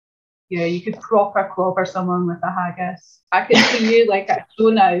 Yeah, you could proper clobber someone with a haggis. I can see you like at show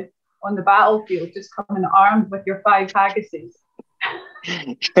now on the battlefield, just coming armed with your 5 haggises.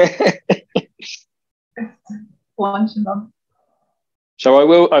 Launching them.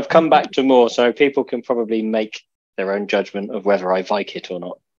 So I've come back to more, so people can probably make their own judgment of whether I like it or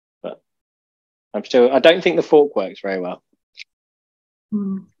not. But I don't think the fork works very well.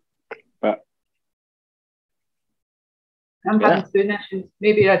 But I'm having spoon issues.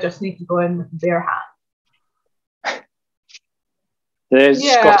 Maybe I just need to go in with a bare hand. There's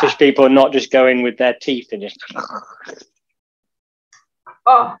Scottish people not just going with their teeth and just.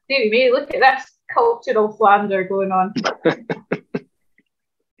 Oh, dearie me, look at this cultural slander going on.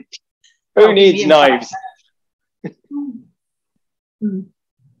 Who needs knives?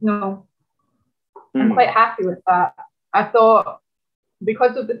 No. I'm quite happy with that. I thought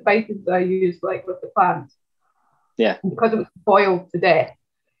because of the spices that I use, like with the plants, because it was boiled to death,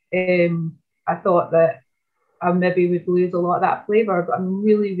 I thought that I maybe would lose a lot of that flavour, but I'm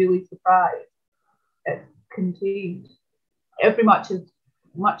really, really surprised it contained every much of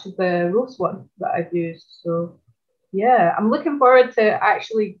the roast one that I've used. So yeah, I'm looking forward to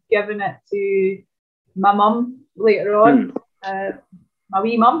actually giving it to my mum later on, my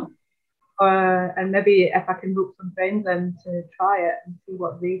wee mum, and maybe if I can rope some friends in to try it and see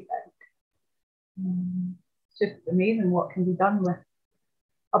what they think. It's just amazing what can be done with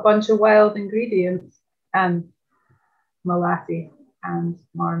a bunch of wild ingredients and molasses and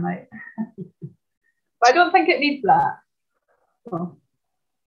Marmite. But I don't think it needs that. So,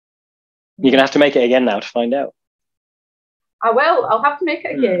 you're gonna have to make it again now to find out. I will. I'll have to make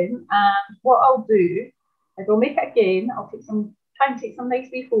it again. And what I'll do is I'll make it again. I'll try and take some nice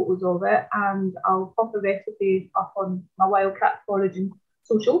wee photos of it, and I'll pop the recipe up on my Wildcat Foraging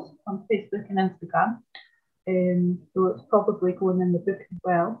socials on Facebook and Instagram. So it's probably going in the book as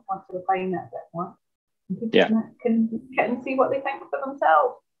well once I refine it a bit more. And people can see what they think for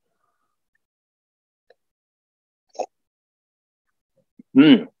themselves.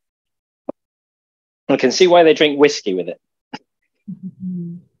 I can see why they drink whiskey with it.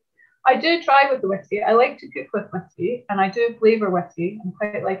 I do try with the whiskey. I like to cook with whiskey, and I do flavour whiskey. I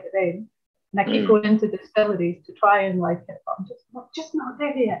quite like it then. And I keep going into distilleries to try and like it, but I'm just not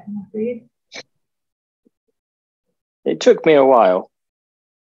there yet, I'm afraid. It took me a while.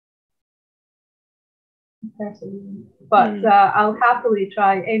 But I'll happily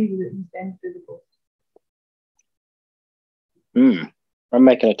try any that you send through the post. I'm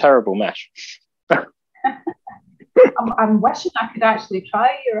making a terrible mash. I'm wishing I could actually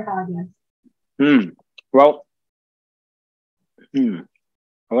try your haggis. Well, I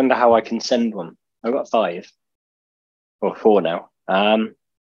wonder how I can send one. I've got 5 or 4 now.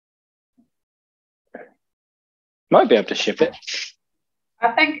 Might be able to ship it.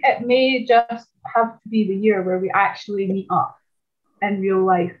 I think it may just have to be the year where we actually meet up in real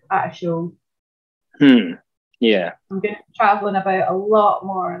life at a show. Yeah. I'm going to be traveling about a lot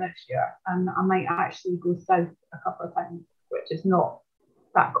more this year, and I might actually go south a couple of times, which is not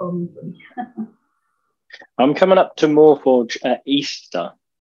that common for me. I'm coming up to Moorforge at Easter,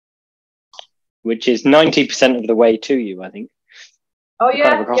 which is 90% of the way to you, I think. Oh, yeah.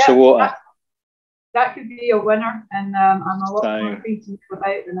 Kind of across the water. That could be a winner, and I'm a lot more free to move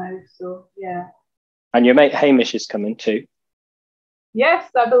about than now, so yeah. And your mate Hamish is coming too. Yes,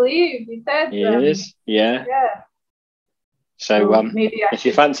 I believe he said. He is, yeah. Yeah. So maybe if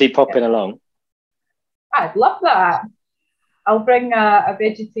you fancy popping along. I'd love that. I'll bring a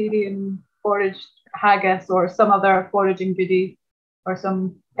vegetarian foraged haggis or some other foraging goodies or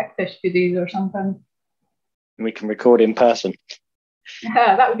some pickfish goodies or something. We can record in person.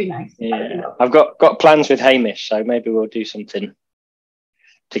 Yeah, that would be nice. Yeah, I've got plans with Hamish, so maybe we'll do something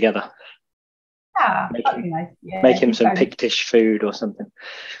together. Yeah, that'd be nice. Yeah, make him some Pictish food or something.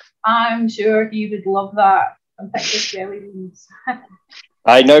 I'm sure he would love that. Some Pictish jelly beans.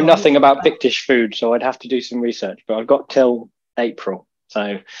 I know nothing about Pictish food, so I'd have to do some research, but I've got till April,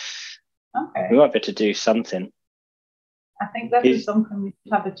 so we might be able to do something. I think this is something we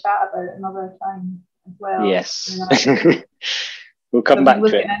should have a chat about another time as well. Yes. We'll come back to it.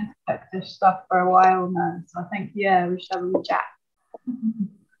 I've been looking into Pictish stuff for a while now, so I think, we should have a wee chat.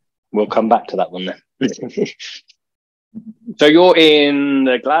 We'll come back to that one then. So you're in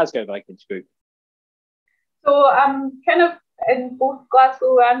the Glasgow Vikings group? So I'm kind of in both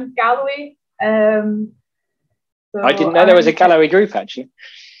Glasgow and Galloway. I didn't know there was a Galloway group, actually.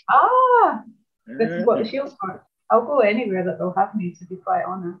 This is what the shield's for. I'll go anywhere that they'll have me, to be quite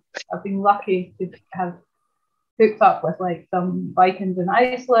honest. I've been lucky to have hooked up with like some Vikings in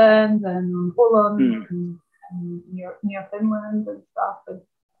Iceland and Poland and near Finland and stuff. And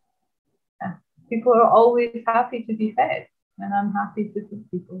people are always happy to be fed, and I'm happy to feed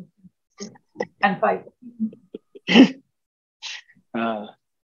people and fight. How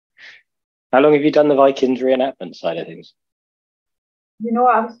long have you done the Vikings reenactment side of things? You know,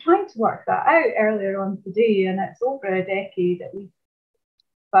 I was trying to work that out earlier on today, and it's over a decade at least.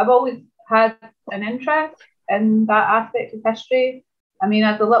 But I've always had an interest in that aspect of history. I mean,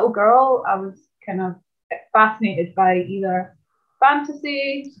 as a little girl, I was kind of fascinated by either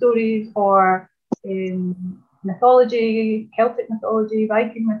fantasy stories or mythology, Celtic mythology,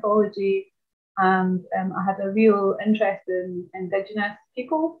 Viking mythology, and I had a real interest in Indigenous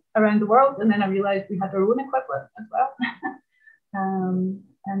people around the world, and then I realised we had our own equivalent as well.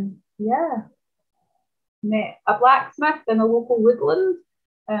 Met a blacksmith in a local woodland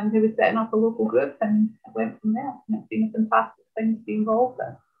who was setting up a local group, and I went from there, and it's been a fantastic thing to be involved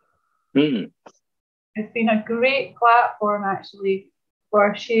in. It's been a great platform actually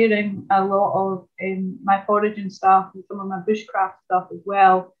for sharing a lot of my foraging stuff and some of my bushcraft stuff as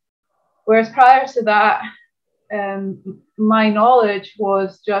well. Whereas prior to that, my knowledge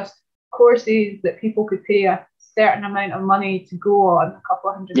was just courses that people could pay a certain amount of money to go on, a couple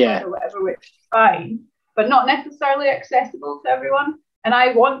of hundred quid or whatever, which is fine, but not necessarily accessible to everyone. And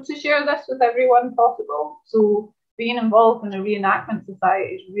I want to share this with everyone possible. So being involved in a reenactment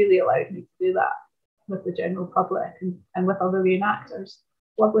society has really allowed me to do that with the general public and with other reenactors.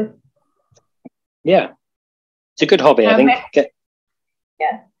 Lovely. Yeah. It's a good hobby, I think.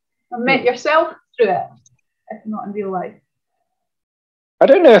 I met yourself through it, if not in real life. I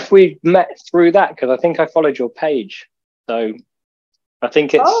don't know if we met through that, because I think I followed your page. So I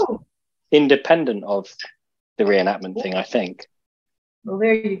think it's independent of the reenactment thing, I think. Well,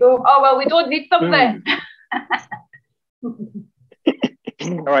 there you go. Oh, well, we don't need them then.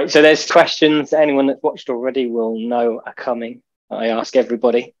 All right, so there's questions that anyone that's watched already will know are coming. I ask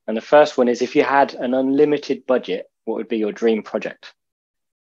everybody. And the first one is, if you had an unlimited budget, what would be your dream project?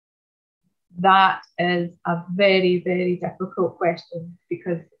 That is a very, very difficult question,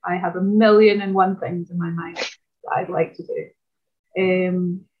 because I have 1,000,001 things in my mind that I'd like to do.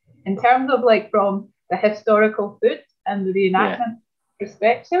 In terms of like from the historical foot and the reenactment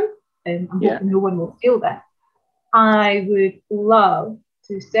perspective, I'm hoping no one will steal this. I would love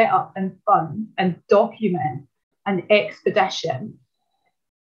to set up and fund and document an expedition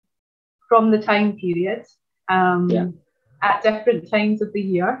from the time period at different times of the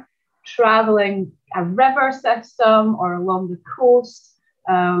year, traveling a river system or along the coast,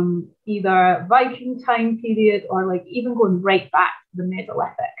 either Viking time period or like even going right back to the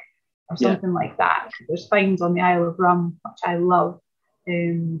Mesolithic or something like that. There's finds on the Isle of Rum, which I love,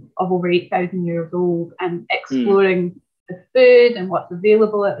 of over 8,000 years old, and exploring the food and what's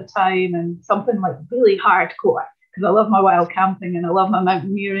available at the time, and something like really hardcore, because I love my wild camping and I love my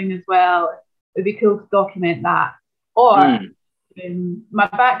mountaineering as well. It'd be cool to document that. Or my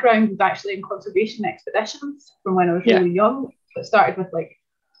background was actually in conservation expeditions from when I was really young. It started with like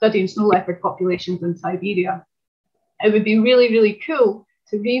studying snow leopard populations in Siberia. It would be really, really cool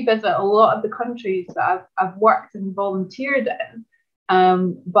to revisit a lot of the countries that I've worked and volunteered in,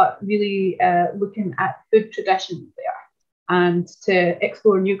 but really looking at food traditions there, and to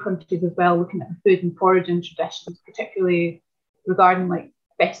explore new countries as well, looking at the food and foraging traditions, particularly regarding like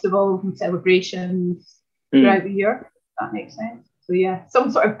festivals and celebrations throughout the year. If that makes sense. So yeah,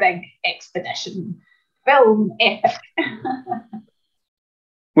 some sort of big expedition, film epic.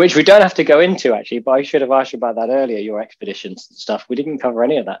 Which we don't have to go into, actually, but I should have asked you about that earlier, your expeditions and stuff. We didn't cover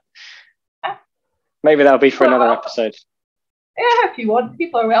any of that. Maybe that'll be for another episode. Yeah, if you want,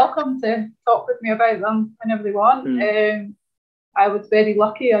 people are welcome to talk with me about them whenever they want. I was very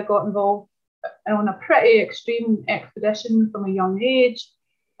lucky. I got involved on a pretty extreme expedition from a young age,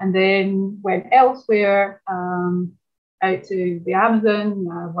 and then went elsewhere, out to the Amazon.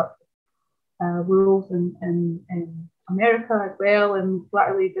 I worked with wolves in America as well, and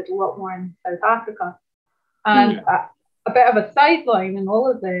latterly did a lot more in South Africa. And a bit of a sideline in all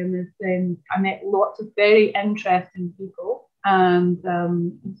of them is I met lots of very interesting people, and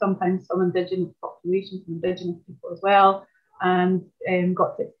sometimes some indigenous populations, indigenous people as well, and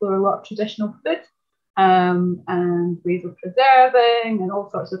got to explore a lot of traditional food and ways of preserving and all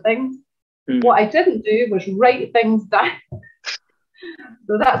sorts of things. What I didn't do was write things down.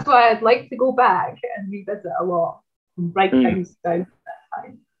 So that's why I'd like to go back and revisit a lot and write things down at that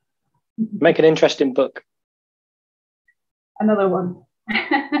time. Make an interesting book. Another one.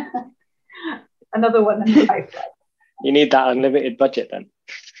 Another one in the pipeline. You need that unlimited budget then.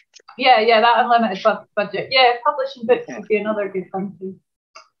 Yeah, that unlimited budget. Yeah, publishing books would be another good thing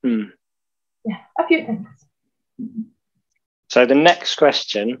too. Yeah, a few things. So the next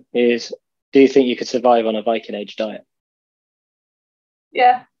question is, do you think you could survive on a Viking Age diet?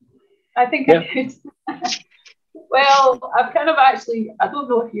 Yeah, I think I could. Well, I've kind of actually, I don't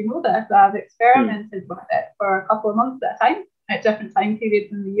know if you know this, I've experimented with it for a couple of months at a time, at different time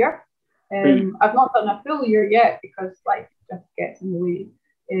periods in the year. I've not done a full year yet because life just gets in the way.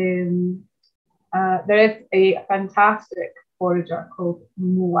 There is a fantastic forager called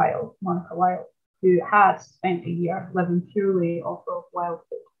Monica Wilde, who has spent a year living purely off of wild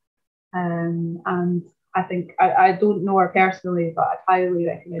food. And I think, I don't know her personally, but I'd highly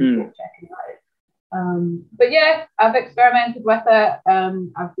recommend checking it out. But yeah, I've experimented with it.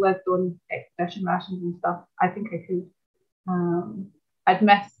 I've lived on expedition rations and stuff. I think I could. I'd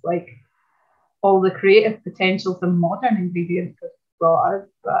miss like all the creative potential some modern ingredients have brought us.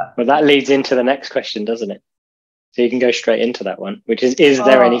 But that leads into the next question, doesn't it? So you can go straight into that one, which is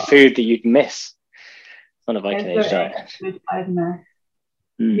there any food that you'd miss on a Viking Age diet? I'd miss.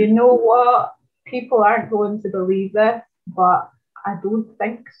 You know what? People aren't going to believe this, but I don't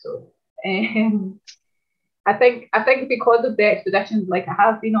think so. I think because of the expeditions, like I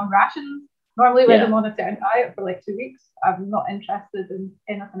have been on rations. Normally when I'm on a certain diet for like 2 weeks, I'm not interested in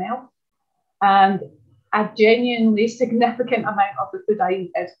anything else. And a genuinely significant amount of the food I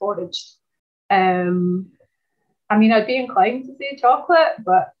eat is foraged. I mean, I'd be inclined to say chocolate,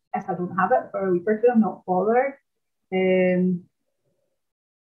 but if I don't have it for a week or two, I'm not bothered.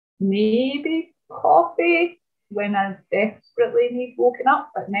 Maybe coffee when I desperately need woken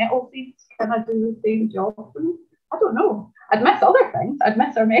up, but nettle seeds kind of do the same job for me. I don't know. I'd miss other things. I'd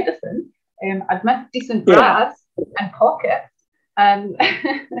miss our medicine. I'd miss decent grass and pockets. And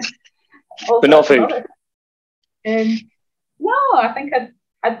but not food. No, I think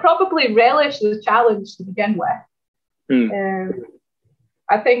I'd probably relish the challenge to begin with.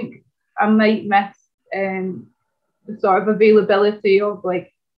 I think I might miss the sort of availability of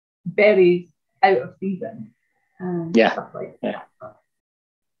like berries out of season. Stuff like that.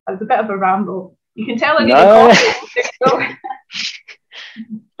 It was a bit of a ramble. You can tell I need a coffee.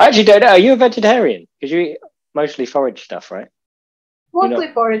 I actually don't know. Are you a vegetarian? Because you eat mostly forage stuff, right?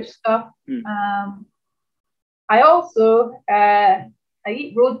 Mostly forage stuff. I also I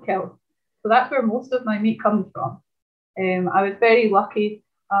eat roadkill. So that's where most of my meat comes from. I was very lucky.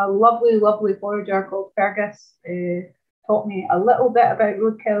 A lovely, lovely forager called Fergus taught me a little bit about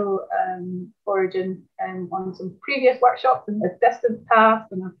roadkill foraging on some previous workshops in the distant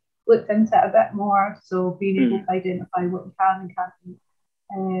past, and I've looked into it a bit more. So being able to identify what you can and can't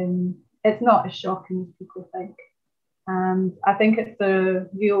eat, it's not as shocking as people think. And I think it's a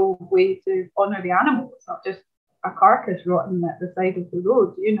real way to honour the animal. It's not just a carcass rotting at the side of the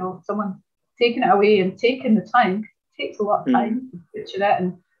road. You know, someone taking it away and taking the time. It takes a lot of time to butcher it,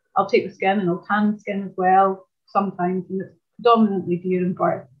 and I'll take the skin and I'll tan the skin as well sometimes, and it's predominantly deer and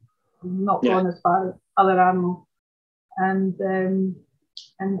bird. I'm not going as far as other animals, and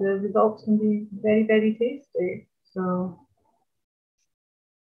the results can be very, very tasty. So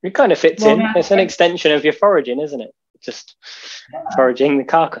it kind of fits in. It's an extension of your foraging, isn't it? Just foraging the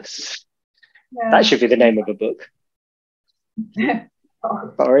carcass. Yeah. That should be the name of a book.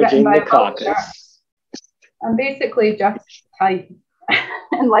 Foraging the carcass. I'm basically just tight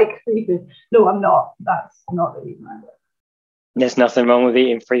and like free food. No, I'm not. That's not the reason I do it. There's nothing wrong with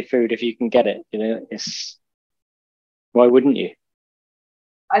eating free food if you can get it. You know, why wouldn't you?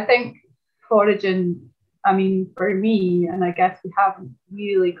 I think foraging, I mean, for me, and I guess we haven't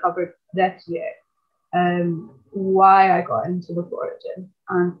really covered this yet, why I got into the foraging.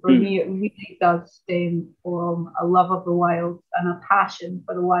 And for me, it really does stem from a love of the wild and a passion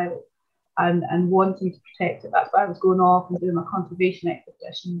for the wild and wanting to protect it. That's why I was going off and doing my conservation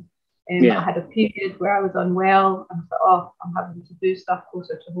expeditions. I had a period where I was unwell and I thought, oh, I'm having to do stuff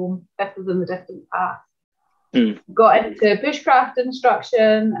closer to home. This was in the distant past. Got into bushcraft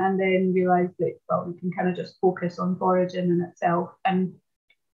instruction and then realised that, well, we can kind of just focus on foraging in itself. And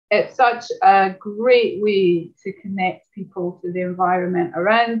it's such a great way to connect people to the environment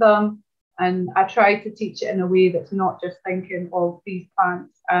around them. And I try to teach it in a way that's not just thinking of these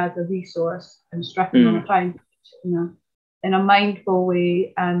plants as a resource and stripping them. I try and teach it in a mindful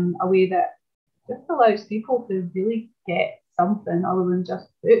way, and a way that just allows people to really get something other than just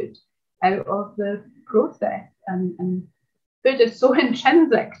food out of the process. And food is so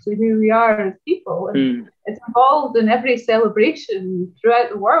intrinsic to who we are as people, and it's involved in every celebration throughout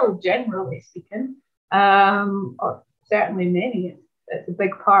the world, generally speaking, or certainly many. It's a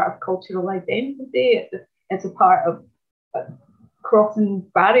big part of cultural identity. It's a part of crossing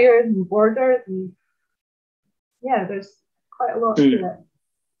barriers and borders, and there's quite a lot to it.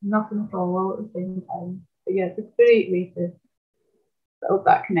 Nothing at all at the same time. But it's a great way to build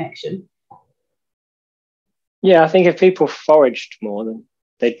that connection. Yeah, I think if people foraged more, then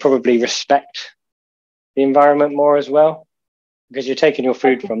they'd probably respect the environment more as well, because you're taking your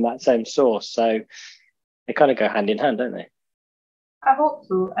food from that same source. So they kind of go hand in hand, don't they? I hope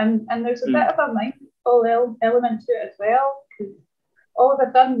so. And there's a bit of a mindful element to it as well, because all of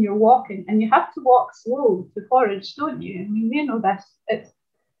a sudden you're walking and you have to walk slow to forage, don't you? I mean, you know this.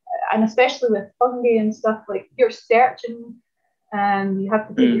 And especially with fungi and stuff, like you're searching and you have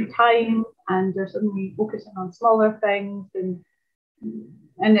to take your time, and you're suddenly focusing on smaller things, and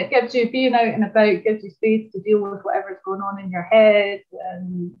it gives you, being out and about gives you space to deal with whatever's going on in your head.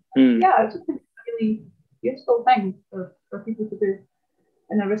 And it's just a really useful thing for people to do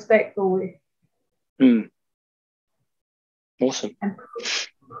in a respectful way. Awesome. And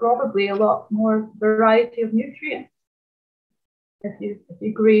probably a lot more variety of nutrients if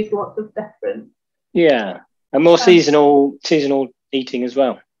you graze lots of different. Yeah, and more seasonal eating as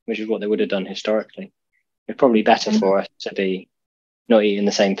well, which is what they would have done historically. It's probably better for us to be not eating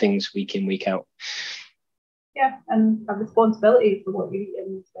the same things week in, week out. Yeah, and a responsibility for what you eat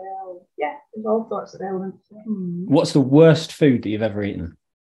as well. Yeah, there's all sorts of elements. What's the worst food that you've ever eaten?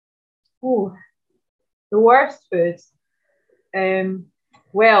 Oh, the worst food.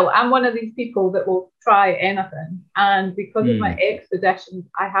 Well, I'm one of these people that will try anything, and because of my expeditions,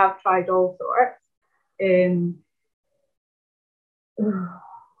 I have tried all sorts.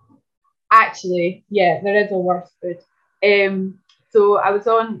 Actually, there is a worse food. So I was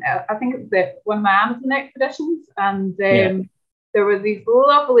on, I think it was one of my Amazon expeditions, and there were these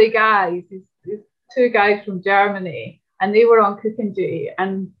lovely guys, these two guys from Germany, and they were on cooking duty.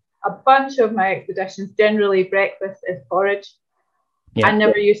 And a bunch of my expeditions, generally breakfast is porridge. Yeah. I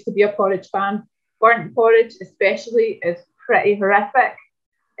never used to be a porridge fan. Burnt porridge especially is pretty horrific.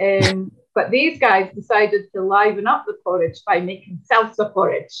 But these guys decided to liven up the porridge by making salsa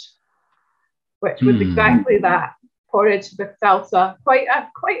porridge, which was exactly that, porridge with salsa, quite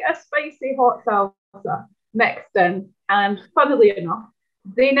a spicy hot salsa mixed in. And funnily enough,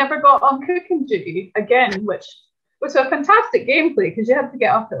 they never got on cooking duty again, which was a fantastic gameplay because you had to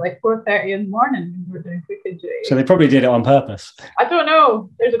get up at like 4:30 in the morning when you were doing cooking duty. So they probably did it on purpose. I don't know.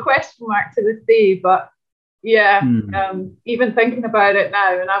 There's a question mark to this day, but yeah, even thinking about it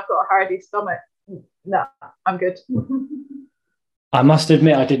now, and I've got a hardy stomach. No, I'm good. I must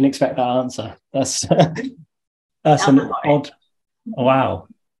admit, I didn't expect that answer. That's an odd. Wow,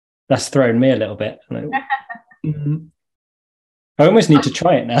 that's thrown me a little bit. I almost need to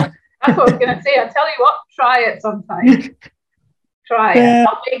try it now. That's what I was going to say. I tell you what, try it sometime. Try it.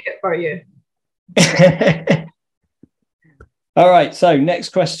 I'll make it for you. All right. So next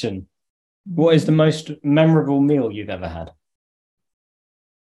question. What is the most memorable meal you've ever had?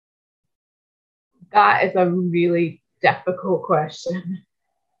 That is a really difficult question.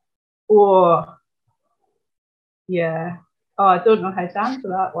 Oh, yeah. Oh, I don't know how to answer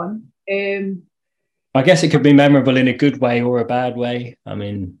that one. I guess it could be memorable in a good way or a bad way. I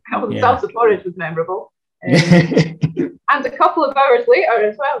mean, salsa porridge was memorable. And a couple of hours later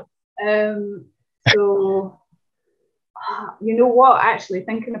as well. So, you know what? Actually,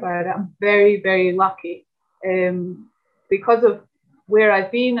 thinking about it, I'm very, very lucky. Because of where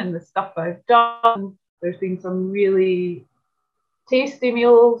I've been and the stuff I've done, there's been some really tasty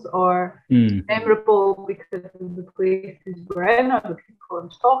meals or memorable because of the places we're in or the people I'm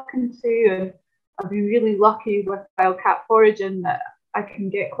talking to. And I've been really lucky with wildcat foraging that I can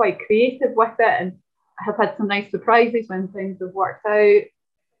get quite creative with it, and I have had some nice surprises when things have worked out.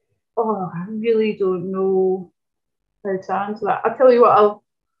 Oh, I really don't know how to answer that. I'll tell you what,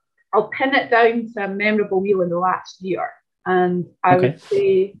 I'll pin it down to a memorable meal in the last year, and I would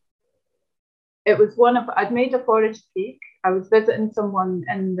say it was I'd made a forage cake. I was visiting someone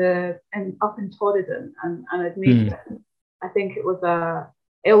up in Torridon, and I'd made it. I think it was a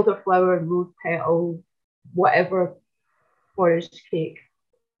elderflower and rose petal, whatever foraged cake.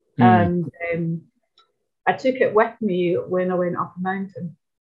 And I took it with me when I went up a mountain.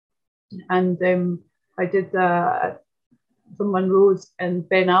 And I did some Munros in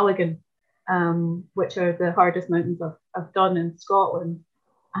Ben Milligan, which are the hardest mountains I've done in Scotland.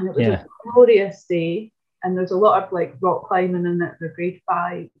 And it was a glorious day. And there's a lot of like rock climbing in it, the grade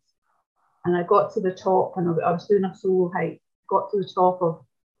 5s. And I got to the top, and I was doing a solo hike, got to the top of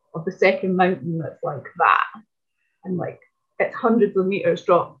the second mountain that's like that. And like it's hundreds of meters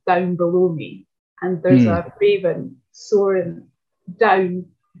dropped down below me. And there's a raven soaring down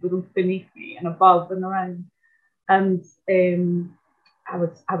beneath me and above and around. And I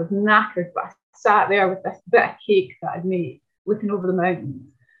was knackered, but I sat there with this bit of cake that I'd made, looking over the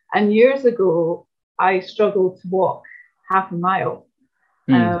mountains. And years ago, I struggled to walk half a mile.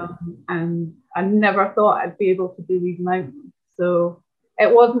 And I never thought I'd be able to do these mountains. So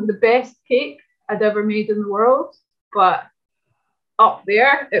it wasn't the best cake I'd ever made in the world, but up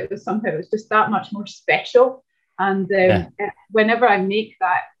there, it was just that much more special. And whenever I make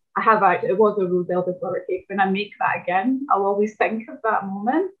that, it was a rose elderflower cake. When I make that again, I'll always think of that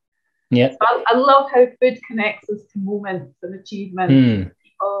moment. Yeah. So I love how food connects us to moments and achievements.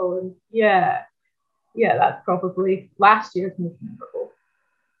 And that's probably last year's most memorable.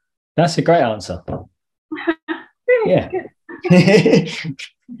 That's a great answer. Yeah.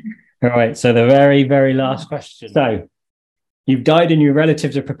 All right. So the very, very last question. So you've died and your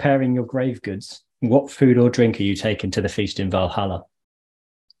relatives are preparing your grave goods. What food or drink are you taking to the feast in Valhalla?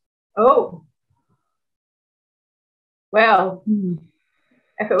 Oh. Well,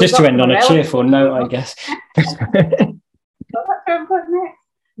 if it was just to end on a cheerful note, I guess. That's where I'm going next.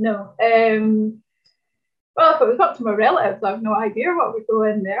 No. Well, if it was up to my relatives, I've no idea what would go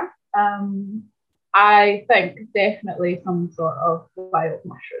in there. I think definitely some sort of wild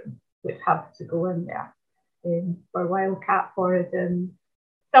mushroom would have to go in there for wildcat foraging.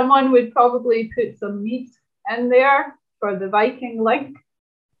 Someone would probably put some meat in there for the Viking link,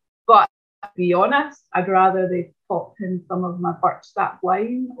 but to be honest, I'd rather they popped in some of my birch sap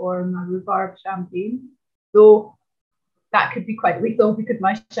wine or my rhubarb champagne, though that could be quite lethal because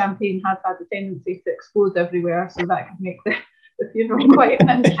my champagne has had a tendency to explode everywhere, so that could make the funeral quite an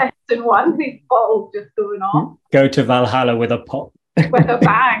interesting one. These bottles just going off. Go to Valhalla with a pop. With a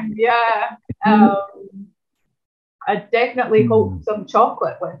bang, yeah. I definitely hope some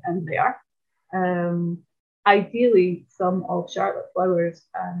chocolate went in there. Ideally, some of Charlotte Flowers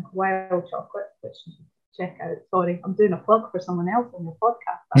and wild chocolate, which you should check out. Sorry, I'm doing a plug for someone else on the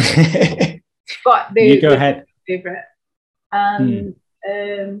podcast. But they go ahead. Favorite. And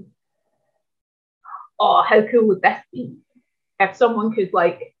how cool would this be if someone could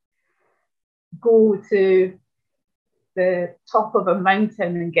like go to the top of a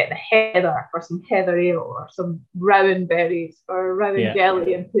mountain and get the heather for some heather ale or some rowan berries or rowan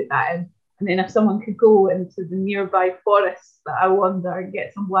jelly and put that in And then if someone could go into the nearby forests that I wander and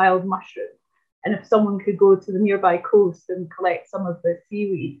get some wild mushrooms, and if someone could go to the nearby coast and collect some of the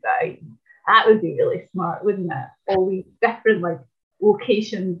seaweed that I eat, that would be really smart, wouldn't it? All these different like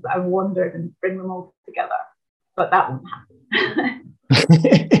locations that I've wandered and bring them all together. But that won't happen.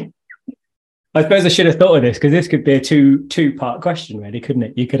 I suppose I should have thought of this, because this could be a two-part question, really, couldn't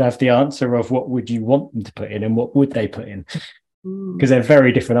it? You could have the answer of what would you want them to put in and what would they put in, because they're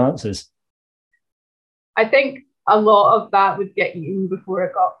very different answers. I think a lot of that would get eaten before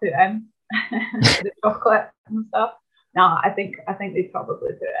it got put in. The chocolate and stuff. No, I think they'd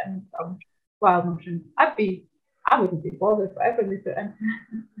probably put in some wild mushrooms. I wouldn't be bothered whatever they put in.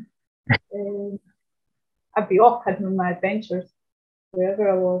 I'd be off heading on my adventures wherever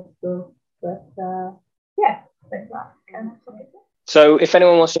I was. So, but yeah, I think that kind of it. So, if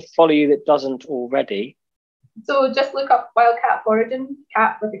anyone wants to follow you that doesn't already, so just look up Wildcat Foraging,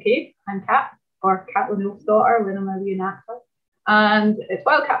 Cat with a K, and Cat, or Kathryn Wolf's daughter when I'm a reenactor. And it's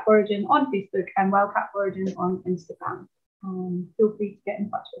Wildcat Foraging on Facebook and Wildcat Foraging on Instagram. Feel free to get in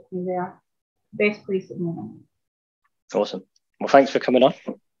touch with me there. Best place at the moment. Awesome. Well, thanks for coming on.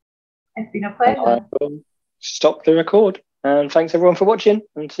 It's been a pleasure. I will stop the record. And thanks everyone for watching,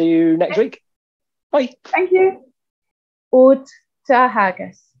 and see you next week. Bye. Thank you. Ode to a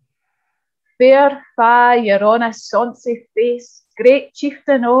Haggis. Fair fa your honest sonsy face, great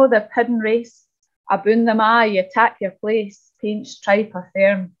chieftain o' the pidden race, aboon them a ye tak your place, paints tripe a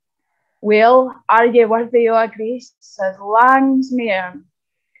firm. Well, are ye worthy o' a grace, as lang's me earn?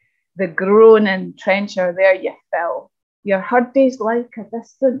 The groaning trencher there ye fill, your hurdies like a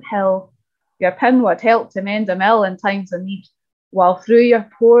distant hill, your pin would help to mend a mill in times of need, while through your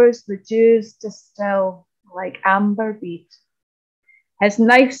pores the dews distill like amber bead. His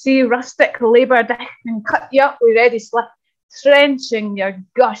knife-see rustic labour dick and cut you up with ready slip, trenching your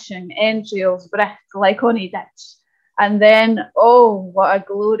gushing entrails breath like ony ditch. And then, oh, what a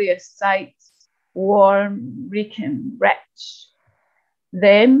glorious sight, warm, reeking, rich.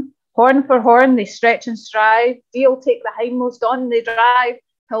 Then, horn for horn, they stretch and strive, deal take the hindmost on they drive,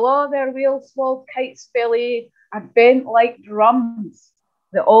 till all their wheel-swalled kites belly are bent like drums.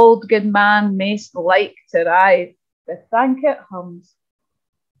 The old good man mayst like to ride, the thank it hums.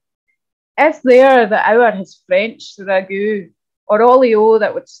 Is there the hour his French ragout, or olio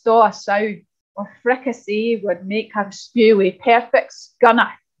that would staw a sow, or fricassee would make her spew wi' perfect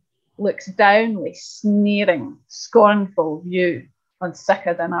scunner, looks down with sneering, scornful view on sick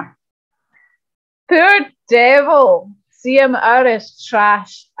o' dinner. Poor devil! See him out as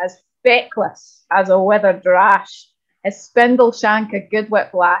trash, as feckless as a withered rash, his spindle shank a good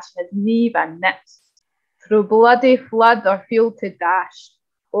whiplash, his knee a nits, through bloody flood or field to dash.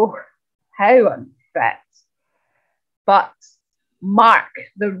 Oh, how unfit! But mark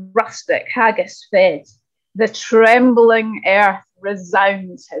the rustic haggis fed, the trembling earth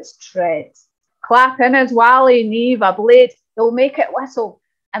resounds his tread. Clap in his wally knee a blade, he'll make it whistle,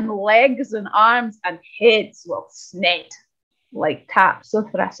 and legs and arms and heads will sned like taps of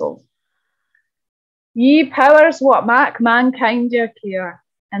thistles. Ye powers what mak mankind your care,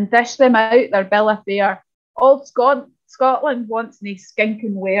 and dish them out their bill of fare. Old Scotland wants nae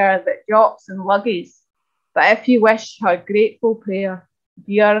skinking ware that jops and luggies, but if you wish her grateful prayer,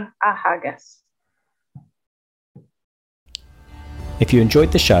 bear a haggis. If you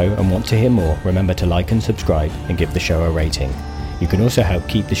enjoyed the show and want to hear more, remember to like and subscribe and give the show a rating. You can also help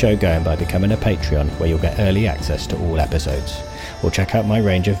keep the show going by becoming a Patreon, where you'll get early access to all episodes, or check out my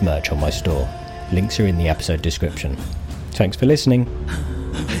range of merch on my store. Links are in the episode description. Thanks for listening.